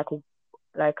have to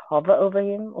like hover over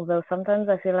him. Although sometimes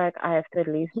I feel like I have to at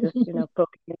least just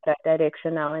poke him in that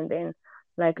direction now and then.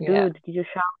 Like, Yeah. dude, did you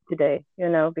shower today?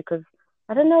 Because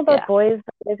I don't know about Yeah. boys,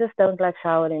 but they just don't like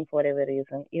showering for whatever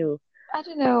reason. You. I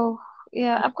don't know.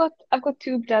 Yeah, I've got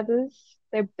two brothers.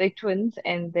 They're twins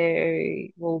and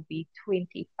they will be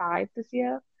 25 this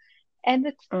year. And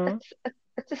it's Mm. it's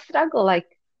it's a struggle. Like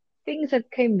things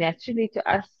that came naturally to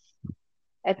us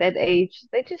at that age,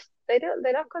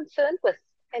 they're not concerned with,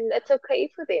 and it's okay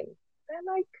for them.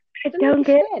 They're like, I I don't don't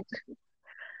get understand.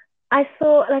 I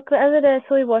saw, like, the other day, I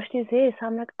saw he washed his hair. So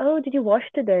I'm like, oh, did you wash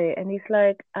today? And he's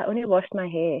like, I only washed my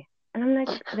hair. And I'm like,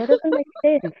 that doesn't make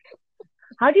sense.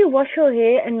 How do you wash your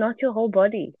hair and not your whole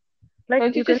body? Like,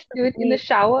 Don't you you're gonna just do it in the be.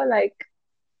 shower? Like,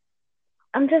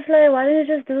 I'm just like, why don't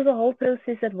you just do the whole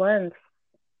process at once?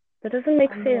 That doesn't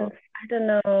make I know. sense. I don't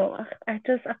know. I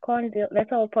can't deal.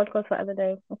 That's our podcast for the other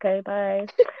day. Okay, bye.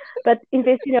 But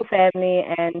invest in your family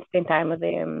and spend time with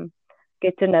them.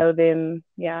 Get to know them.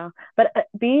 Yeah. But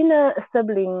being a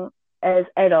sibling as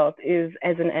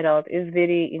an adult is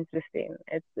very interesting.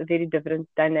 It's a very different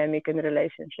dynamic in the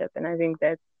relationship, and I think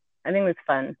it's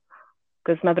fun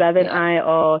because my brother and Yeah. I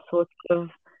are sort of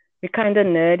we're kind of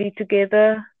nerdy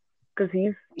together because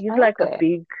he's like a Okay.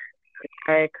 big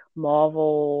like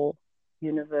Marvel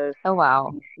universe, Oh,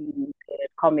 wow. DC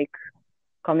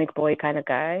comic boy kind of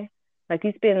guy. Like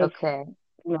he spends Okay.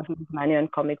 most of his money on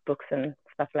comic books and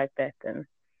stuff like that,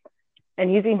 and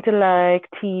he's into like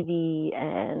TV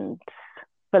and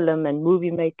film and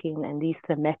movie making and these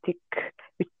thematic.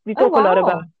 We Oh, talk a lot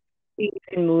about wow. things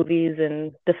in movies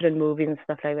and different movies and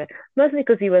stuff like that. Mostly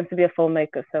because he wants to be a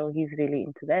filmmaker, so he's really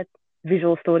into that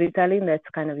visual storytelling. That's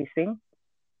kind of his thing.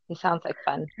 It sounds like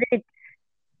fun.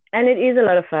 And it is a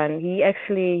lot of fun. He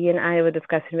and I were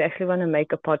discussing, we actually want to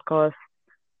make a podcast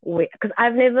because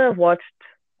I've never watched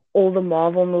all the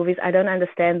Marvel movies. I don't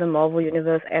understand the Marvel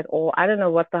universe at all. I don't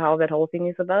know what the hell that whole thing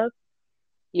is about.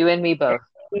 You and me both.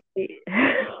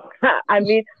 I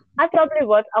mean, I probably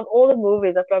watched of all the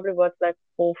movies. I probably watched like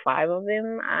 4, 5 of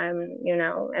them.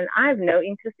 And I have no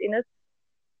interest in it.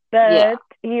 Yeah. But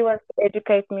he wants to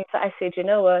educate me, so I said, you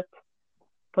know what?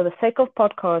 For the sake of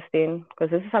podcasting, because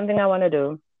this is something I want to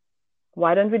do,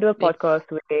 why don't we do a Let's. podcast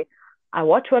where I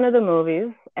watch one of the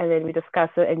movies and then we discuss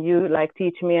it and you like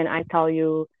teach me and I tell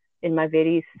you in my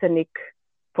very cynic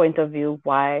point of view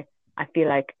why I feel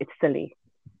like it's silly.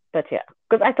 But yeah,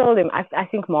 because I told him I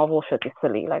think Marvel shit is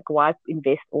silly. Like, why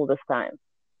invest all this time?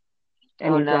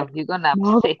 And Oh he's like, no, you're gonna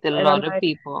Marvel. upset a And I'm lot of like,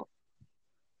 people.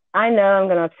 I know I'm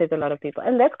going to upset a lot of people.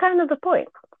 And that's kind of the point.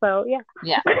 So yeah.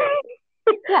 Yeah.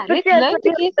 Yeah, But let's yeah, learn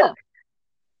together.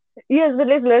 yes, but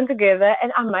let's learn together,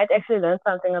 and I might actually learn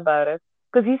something about it.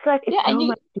 Because he's like, it's Yeah, and so you,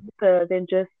 much deeper than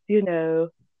just,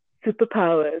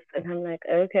 superpowers. And I'm like,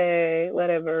 okay,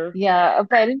 whatever. yeah,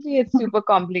 apparently it's super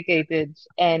complicated,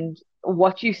 and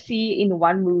what you see in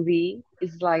one movie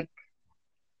is like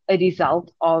a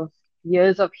result of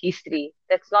years of history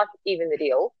that's not even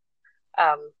real.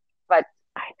 But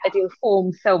I it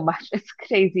informs so much. It's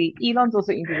crazy. Elon's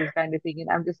also into this kind of thing, and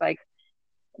I'm just like,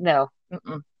 no,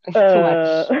 it's too know.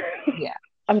 much. Yeah.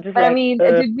 I'm just But I like, mean,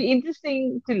 it would be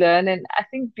interesting to learn, and I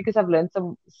think because I've learned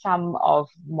some of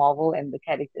Marvel and the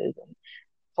characters and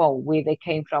from where they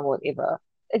came from, whatever,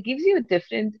 it gives you a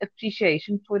different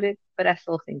appreciation for it. But I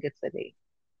still think it's silly.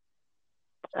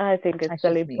 I think it's That's just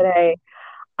silly, me.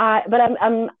 but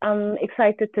I'm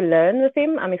excited to learn with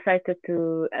him. I'm excited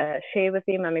to share with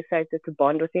him. I'm excited to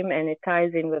bond with him, and it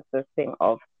ties in with this thing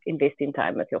of investing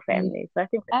time with your Mm, family. So I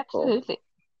think that's cool. absolutely.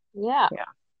 Yeah. Yeah.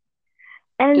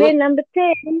 And Do then it. number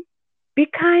 10, be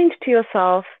kind to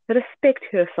yourself, respect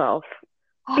yourself,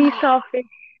 be selfish,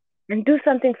 and do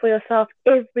something for yourself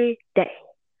every day.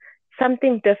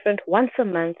 Something different once a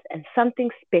month and something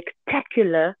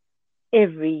spectacular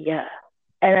every year.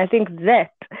 And I think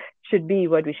that should be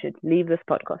what we should leave this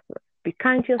podcast with. Be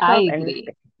kind to I yourself and agree.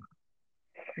 respect.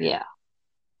 Yeah.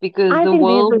 Because I the think these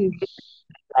world are is,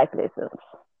 life lessons.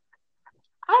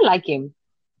 I like him.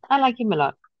 I like him a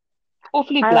lot.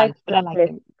 Awfully I like blunt, but I life like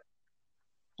him. lessons.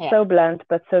 Yeah. So blunt,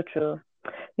 but so true.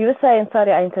 You were saying,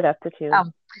 sorry, I interrupted you.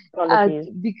 Um, Apologies.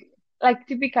 like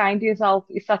to be kind to yourself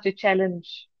is such a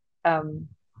challenge, um,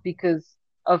 because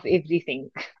of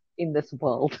everything in this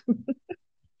world.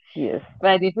 Yes.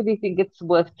 But I definitely think it's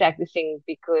worth practicing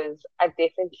because I've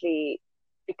definitely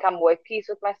become more at peace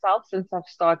with myself since I've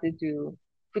started to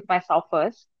put myself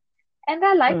first. And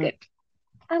I like Mm. it.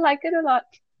 I like it a lot.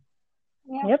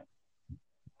 Yeah, Yep.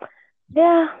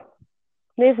 Yeah.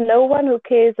 There's no one who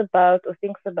cares about or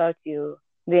thinks about you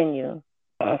than you.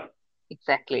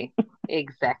 exactly.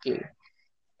 Exactly.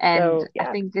 And So I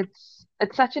yeah. think it's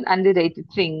such an underrated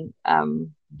thing.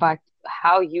 But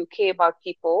how you care about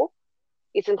people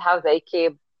isn't how they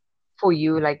care for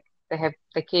you. Like they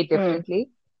care Mm. differently.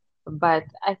 But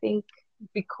I think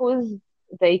because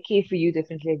they care for you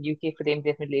differently and you care for them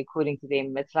differently according to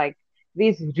them, it's like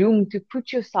there's room to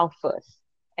put yourself first,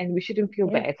 and we shouldn't feel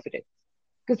Yes. bad for it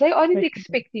because they aren't We should.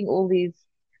 expecting all these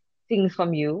things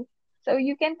from you. So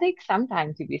you can take some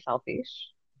time to be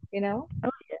selfish, you know? Oh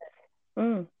yes.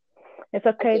 Mm. It's I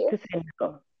okay to guess say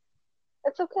no.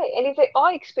 that's okay. And if they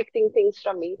are expecting things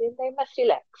from me, then they must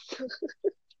relax.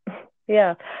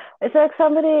 Yeah. It's like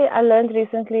I learned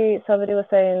recently, somebody was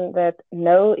saying that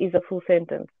no is a full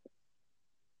sentence.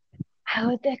 I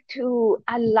heard that too.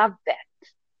 I love that.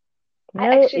 I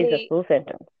No is a actually full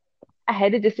sentence. I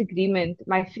had a disagreement.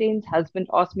 My friend's husband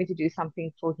asked me to do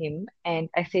something for him, and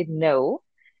I said no.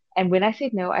 And when I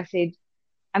said no, I said,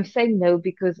 I'm saying no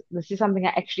because this is something I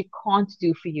actually can't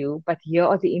do for you, but here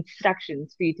are the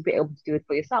instructions for you to be able to do it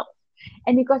for yourself.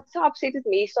 And he got so upset with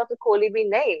me, he started calling me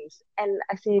names. And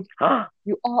I said,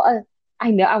 You are a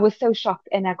I know I was so shocked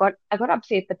and I got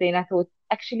upset, but then I thought,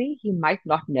 actually, he might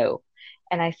not know.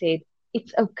 And I said,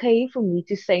 It's okay for me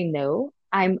to say no.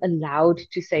 I'm allowed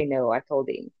to say no, I told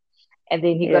him. And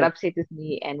then he got Yes. upset with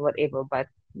me and whatever, but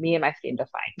me and my friend are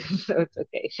fine. So it's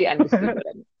okay. She understood what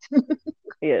I meant.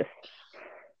 Yes.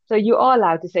 So you are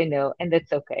allowed to say no, and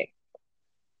that's okay.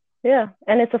 Yeah.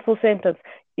 And it's a full sentence.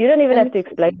 You don't even And have to it's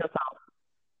explain yourself.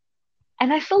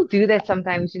 and I still do that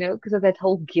sometimes, because of that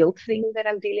whole guilt thing that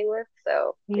I'm dealing with.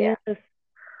 So yeah. Yes.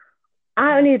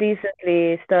 I Yeah. only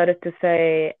recently started to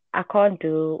say I can't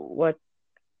do what,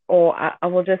 or I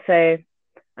will just say,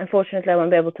 unfortunately, I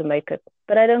won't be able to make it.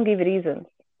 But I don't give reasons.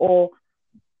 Or,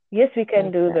 yes, we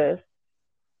can do Okay. this.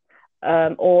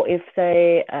 Or if,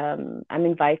 say, I'm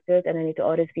invited and I need to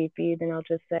RSVP, then I'll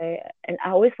just say, and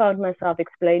I always found myself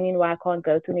explaining why I can't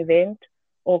go to an event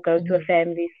or go to a Hmm.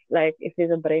 family, like if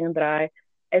there's a bring and dry.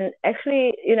 And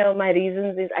actually, my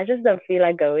reasons is I just don't feel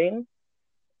like going.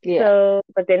 Yeah. So,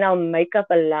 but then I'll make up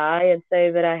a lie and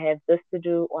say that I have this to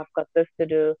do or I've got this to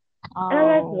do. And I'm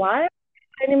like, Oh, why am I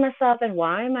explaining myself and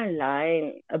why am I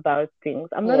lying about things?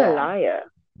 I'm not a yeah. liar.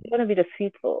 I don't want to be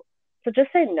deceitful. So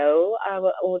just say no,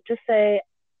 or just say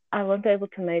I won't be able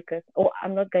to make it, or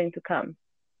I'm not going to come.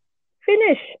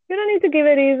 Finish. You don't need to give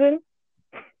a reason.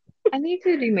 I need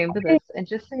to remember this and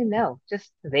just say no,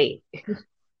 just there.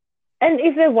 And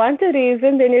if they want a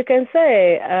reason, then you can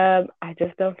say, I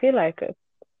just don't feel like it.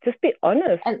 Just be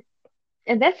honest. And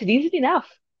and that's reason enough,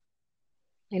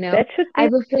 you know. That should I be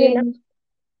have a good enough. friend,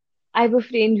 I have a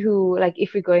friend who, like,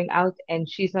 if we're going out and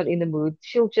she's not in the mood,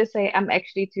 she'll just say, I'm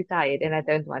actually too tired and I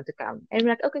don't want to come. And we're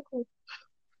like, okay, cool.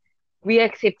 We are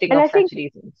accepting And of I such think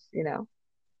reasons.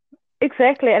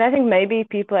 exactly, and I think maybe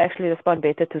people actually respond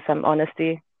better to some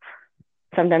honesty.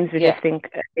 Sometimes we Yeah, just think,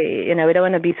 we don't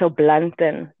want to be so blunt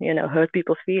and, hurt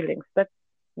people's feelings, but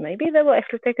maybe they will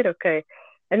actually take it okay.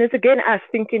 And it's again us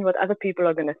thinking what other people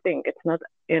are going to think. It's not,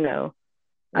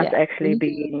 us yeah. We actually need to,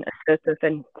 being assertive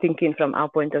and thinking from our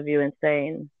point of view and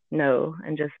saying no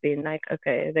and just being like,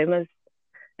 okay, they must.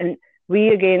 And we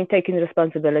again taking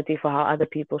responsibility for how other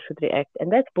people should react.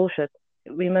 And that's bullshit.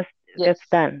 yes. That's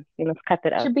done. We must cut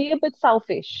it out. Should be a bit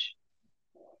selfish.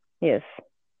 Yes.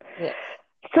 Yes.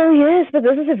 So yes, but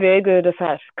this is a very good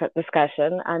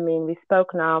discussion. I mean, we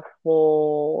spoke now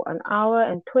for an hour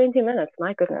and 20 minutes.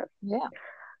 My goodness. Yeah,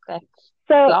 that's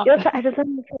So, long. Ilse, I just want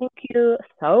to thank you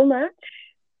so much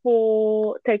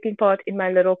for taking part in my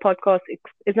little podcast.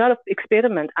 It's not an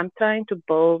experiment. I'm trying to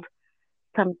build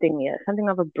something here, something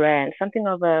of a brand, something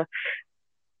of a,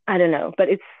 I don't know, but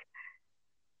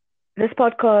this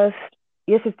podcast,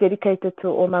 yes, it's dedicated to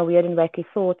all my weird and wacky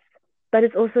thoughts, but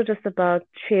it's also just about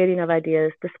sharing of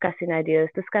ideas,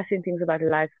 discussing things about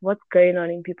life, what's going on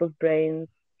in people's brains,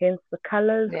 hence the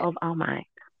colors Yeah, of our mind.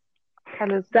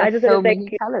 colors. So I There's just want to so thank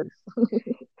many you. colors.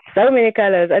 So many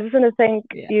colors. I just want to thank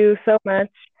Yeah. you so much.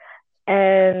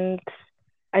 And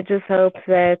I just hope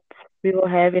that we will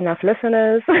have enough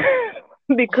listeners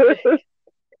because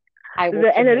I will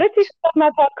the commit. analytics of my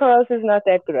podcast is not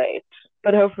that great.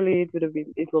 But hopefully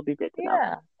it will be better now.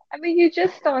 Yeah. I mean, you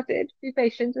just started. Be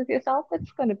patient with yourself.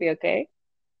 It's going to be okay.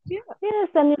 Yeah. Yes,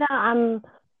 and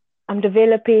I'm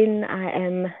developing. I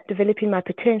am developing my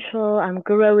potential. I'm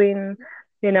growing.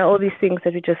 All these things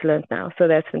that we just learned now. So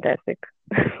that's fantastic.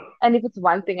 And if it's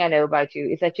one thing I know about you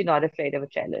is that you're not afraid of a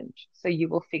challenge. So you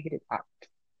will figure it out.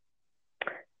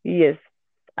 Yes,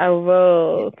 I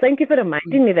Yeah. will. Thank you for Mm.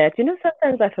 reminding me that.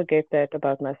 Sometimes I forget that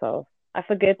about myself. I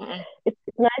forget. Mm-mm. It's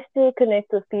nice to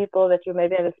connect with people that you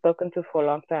maybe haven't spoken to for a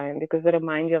long time because they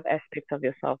remind you of aspects of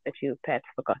yourself that you perhaps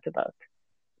forgot about.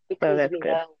 So Because that's we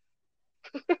good. know.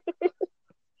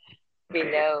 We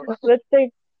know. But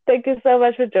thank you so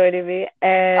much for joining me.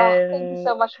 Oh, thank you And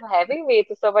so much for having me. It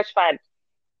was so much fun.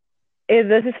 if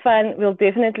this is fun, we'll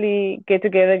definitely get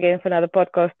together again for another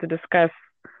podcast to discuss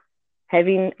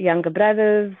having younger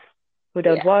brothers who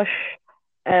don't Yeah. wash,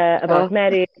 Oh, about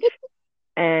marriage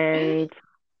and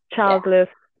yeah. childless,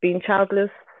 being childless,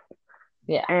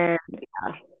 Yeah. and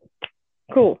yeah,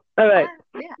 cool. All right.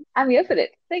 Yeah. I'm here for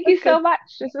it. Thank you Okay. so much.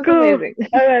 This was Cool. amazing.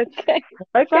 All right. Okay.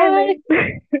 Okay Bye.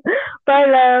 then. Bye,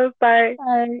 love. Bye.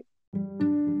 Bye.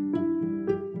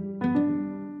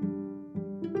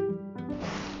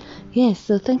 Yes,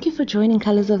 so thank you for joining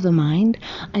Colors of the Mind.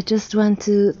 I just want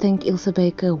to thank Ilse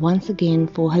Baker once again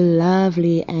for her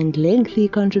lovely and lengthy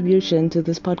contribution to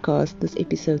this podcast, this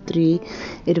episode 3.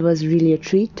 It was really a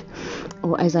treat,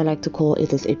 or as I like to call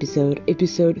it, this episode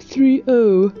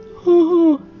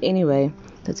 3.0. Anyway,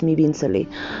 that's me being silly.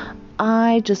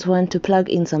 I just want to plug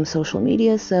in some social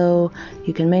media, so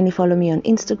you can mainly follow me on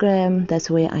Instagram. That's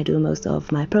where I do most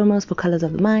of my promos for Colors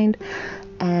of the Mind.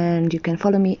 And you can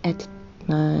follow me at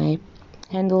my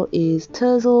handle is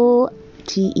Terzel,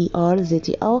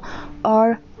 Terzel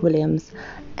R Williams,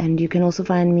 and you can also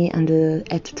find me under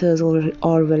at Terzel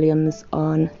R Williams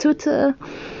on Twitter,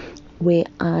 where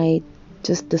I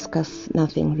just discuss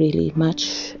nothing really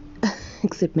much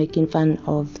except making fun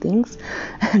of things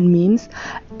and memes.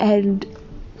 And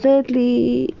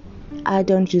thirdly, I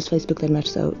don't use Facebook that much,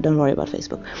 so don't worry about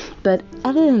Facebook. But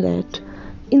other than that,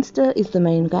 Insta is the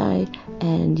main guy,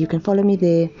 and you can follow me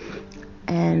there.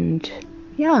 And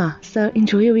yeah, so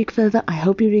enjoy your week further. I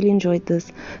hope you really enjoyed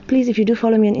this. Please, if you do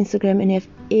follow me on Instagram and you have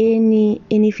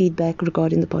any feedback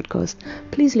regarding the podcast,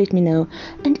 please let me know.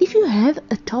 And if you have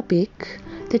a topic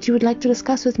that you would like to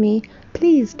discuss with me,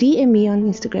 please DM me on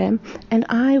Instagram and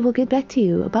I will get back to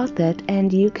you about that,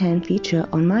 and you can feature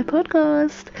on my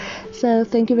podcast. So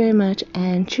thank you very much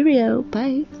and cheerio.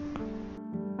 Bye.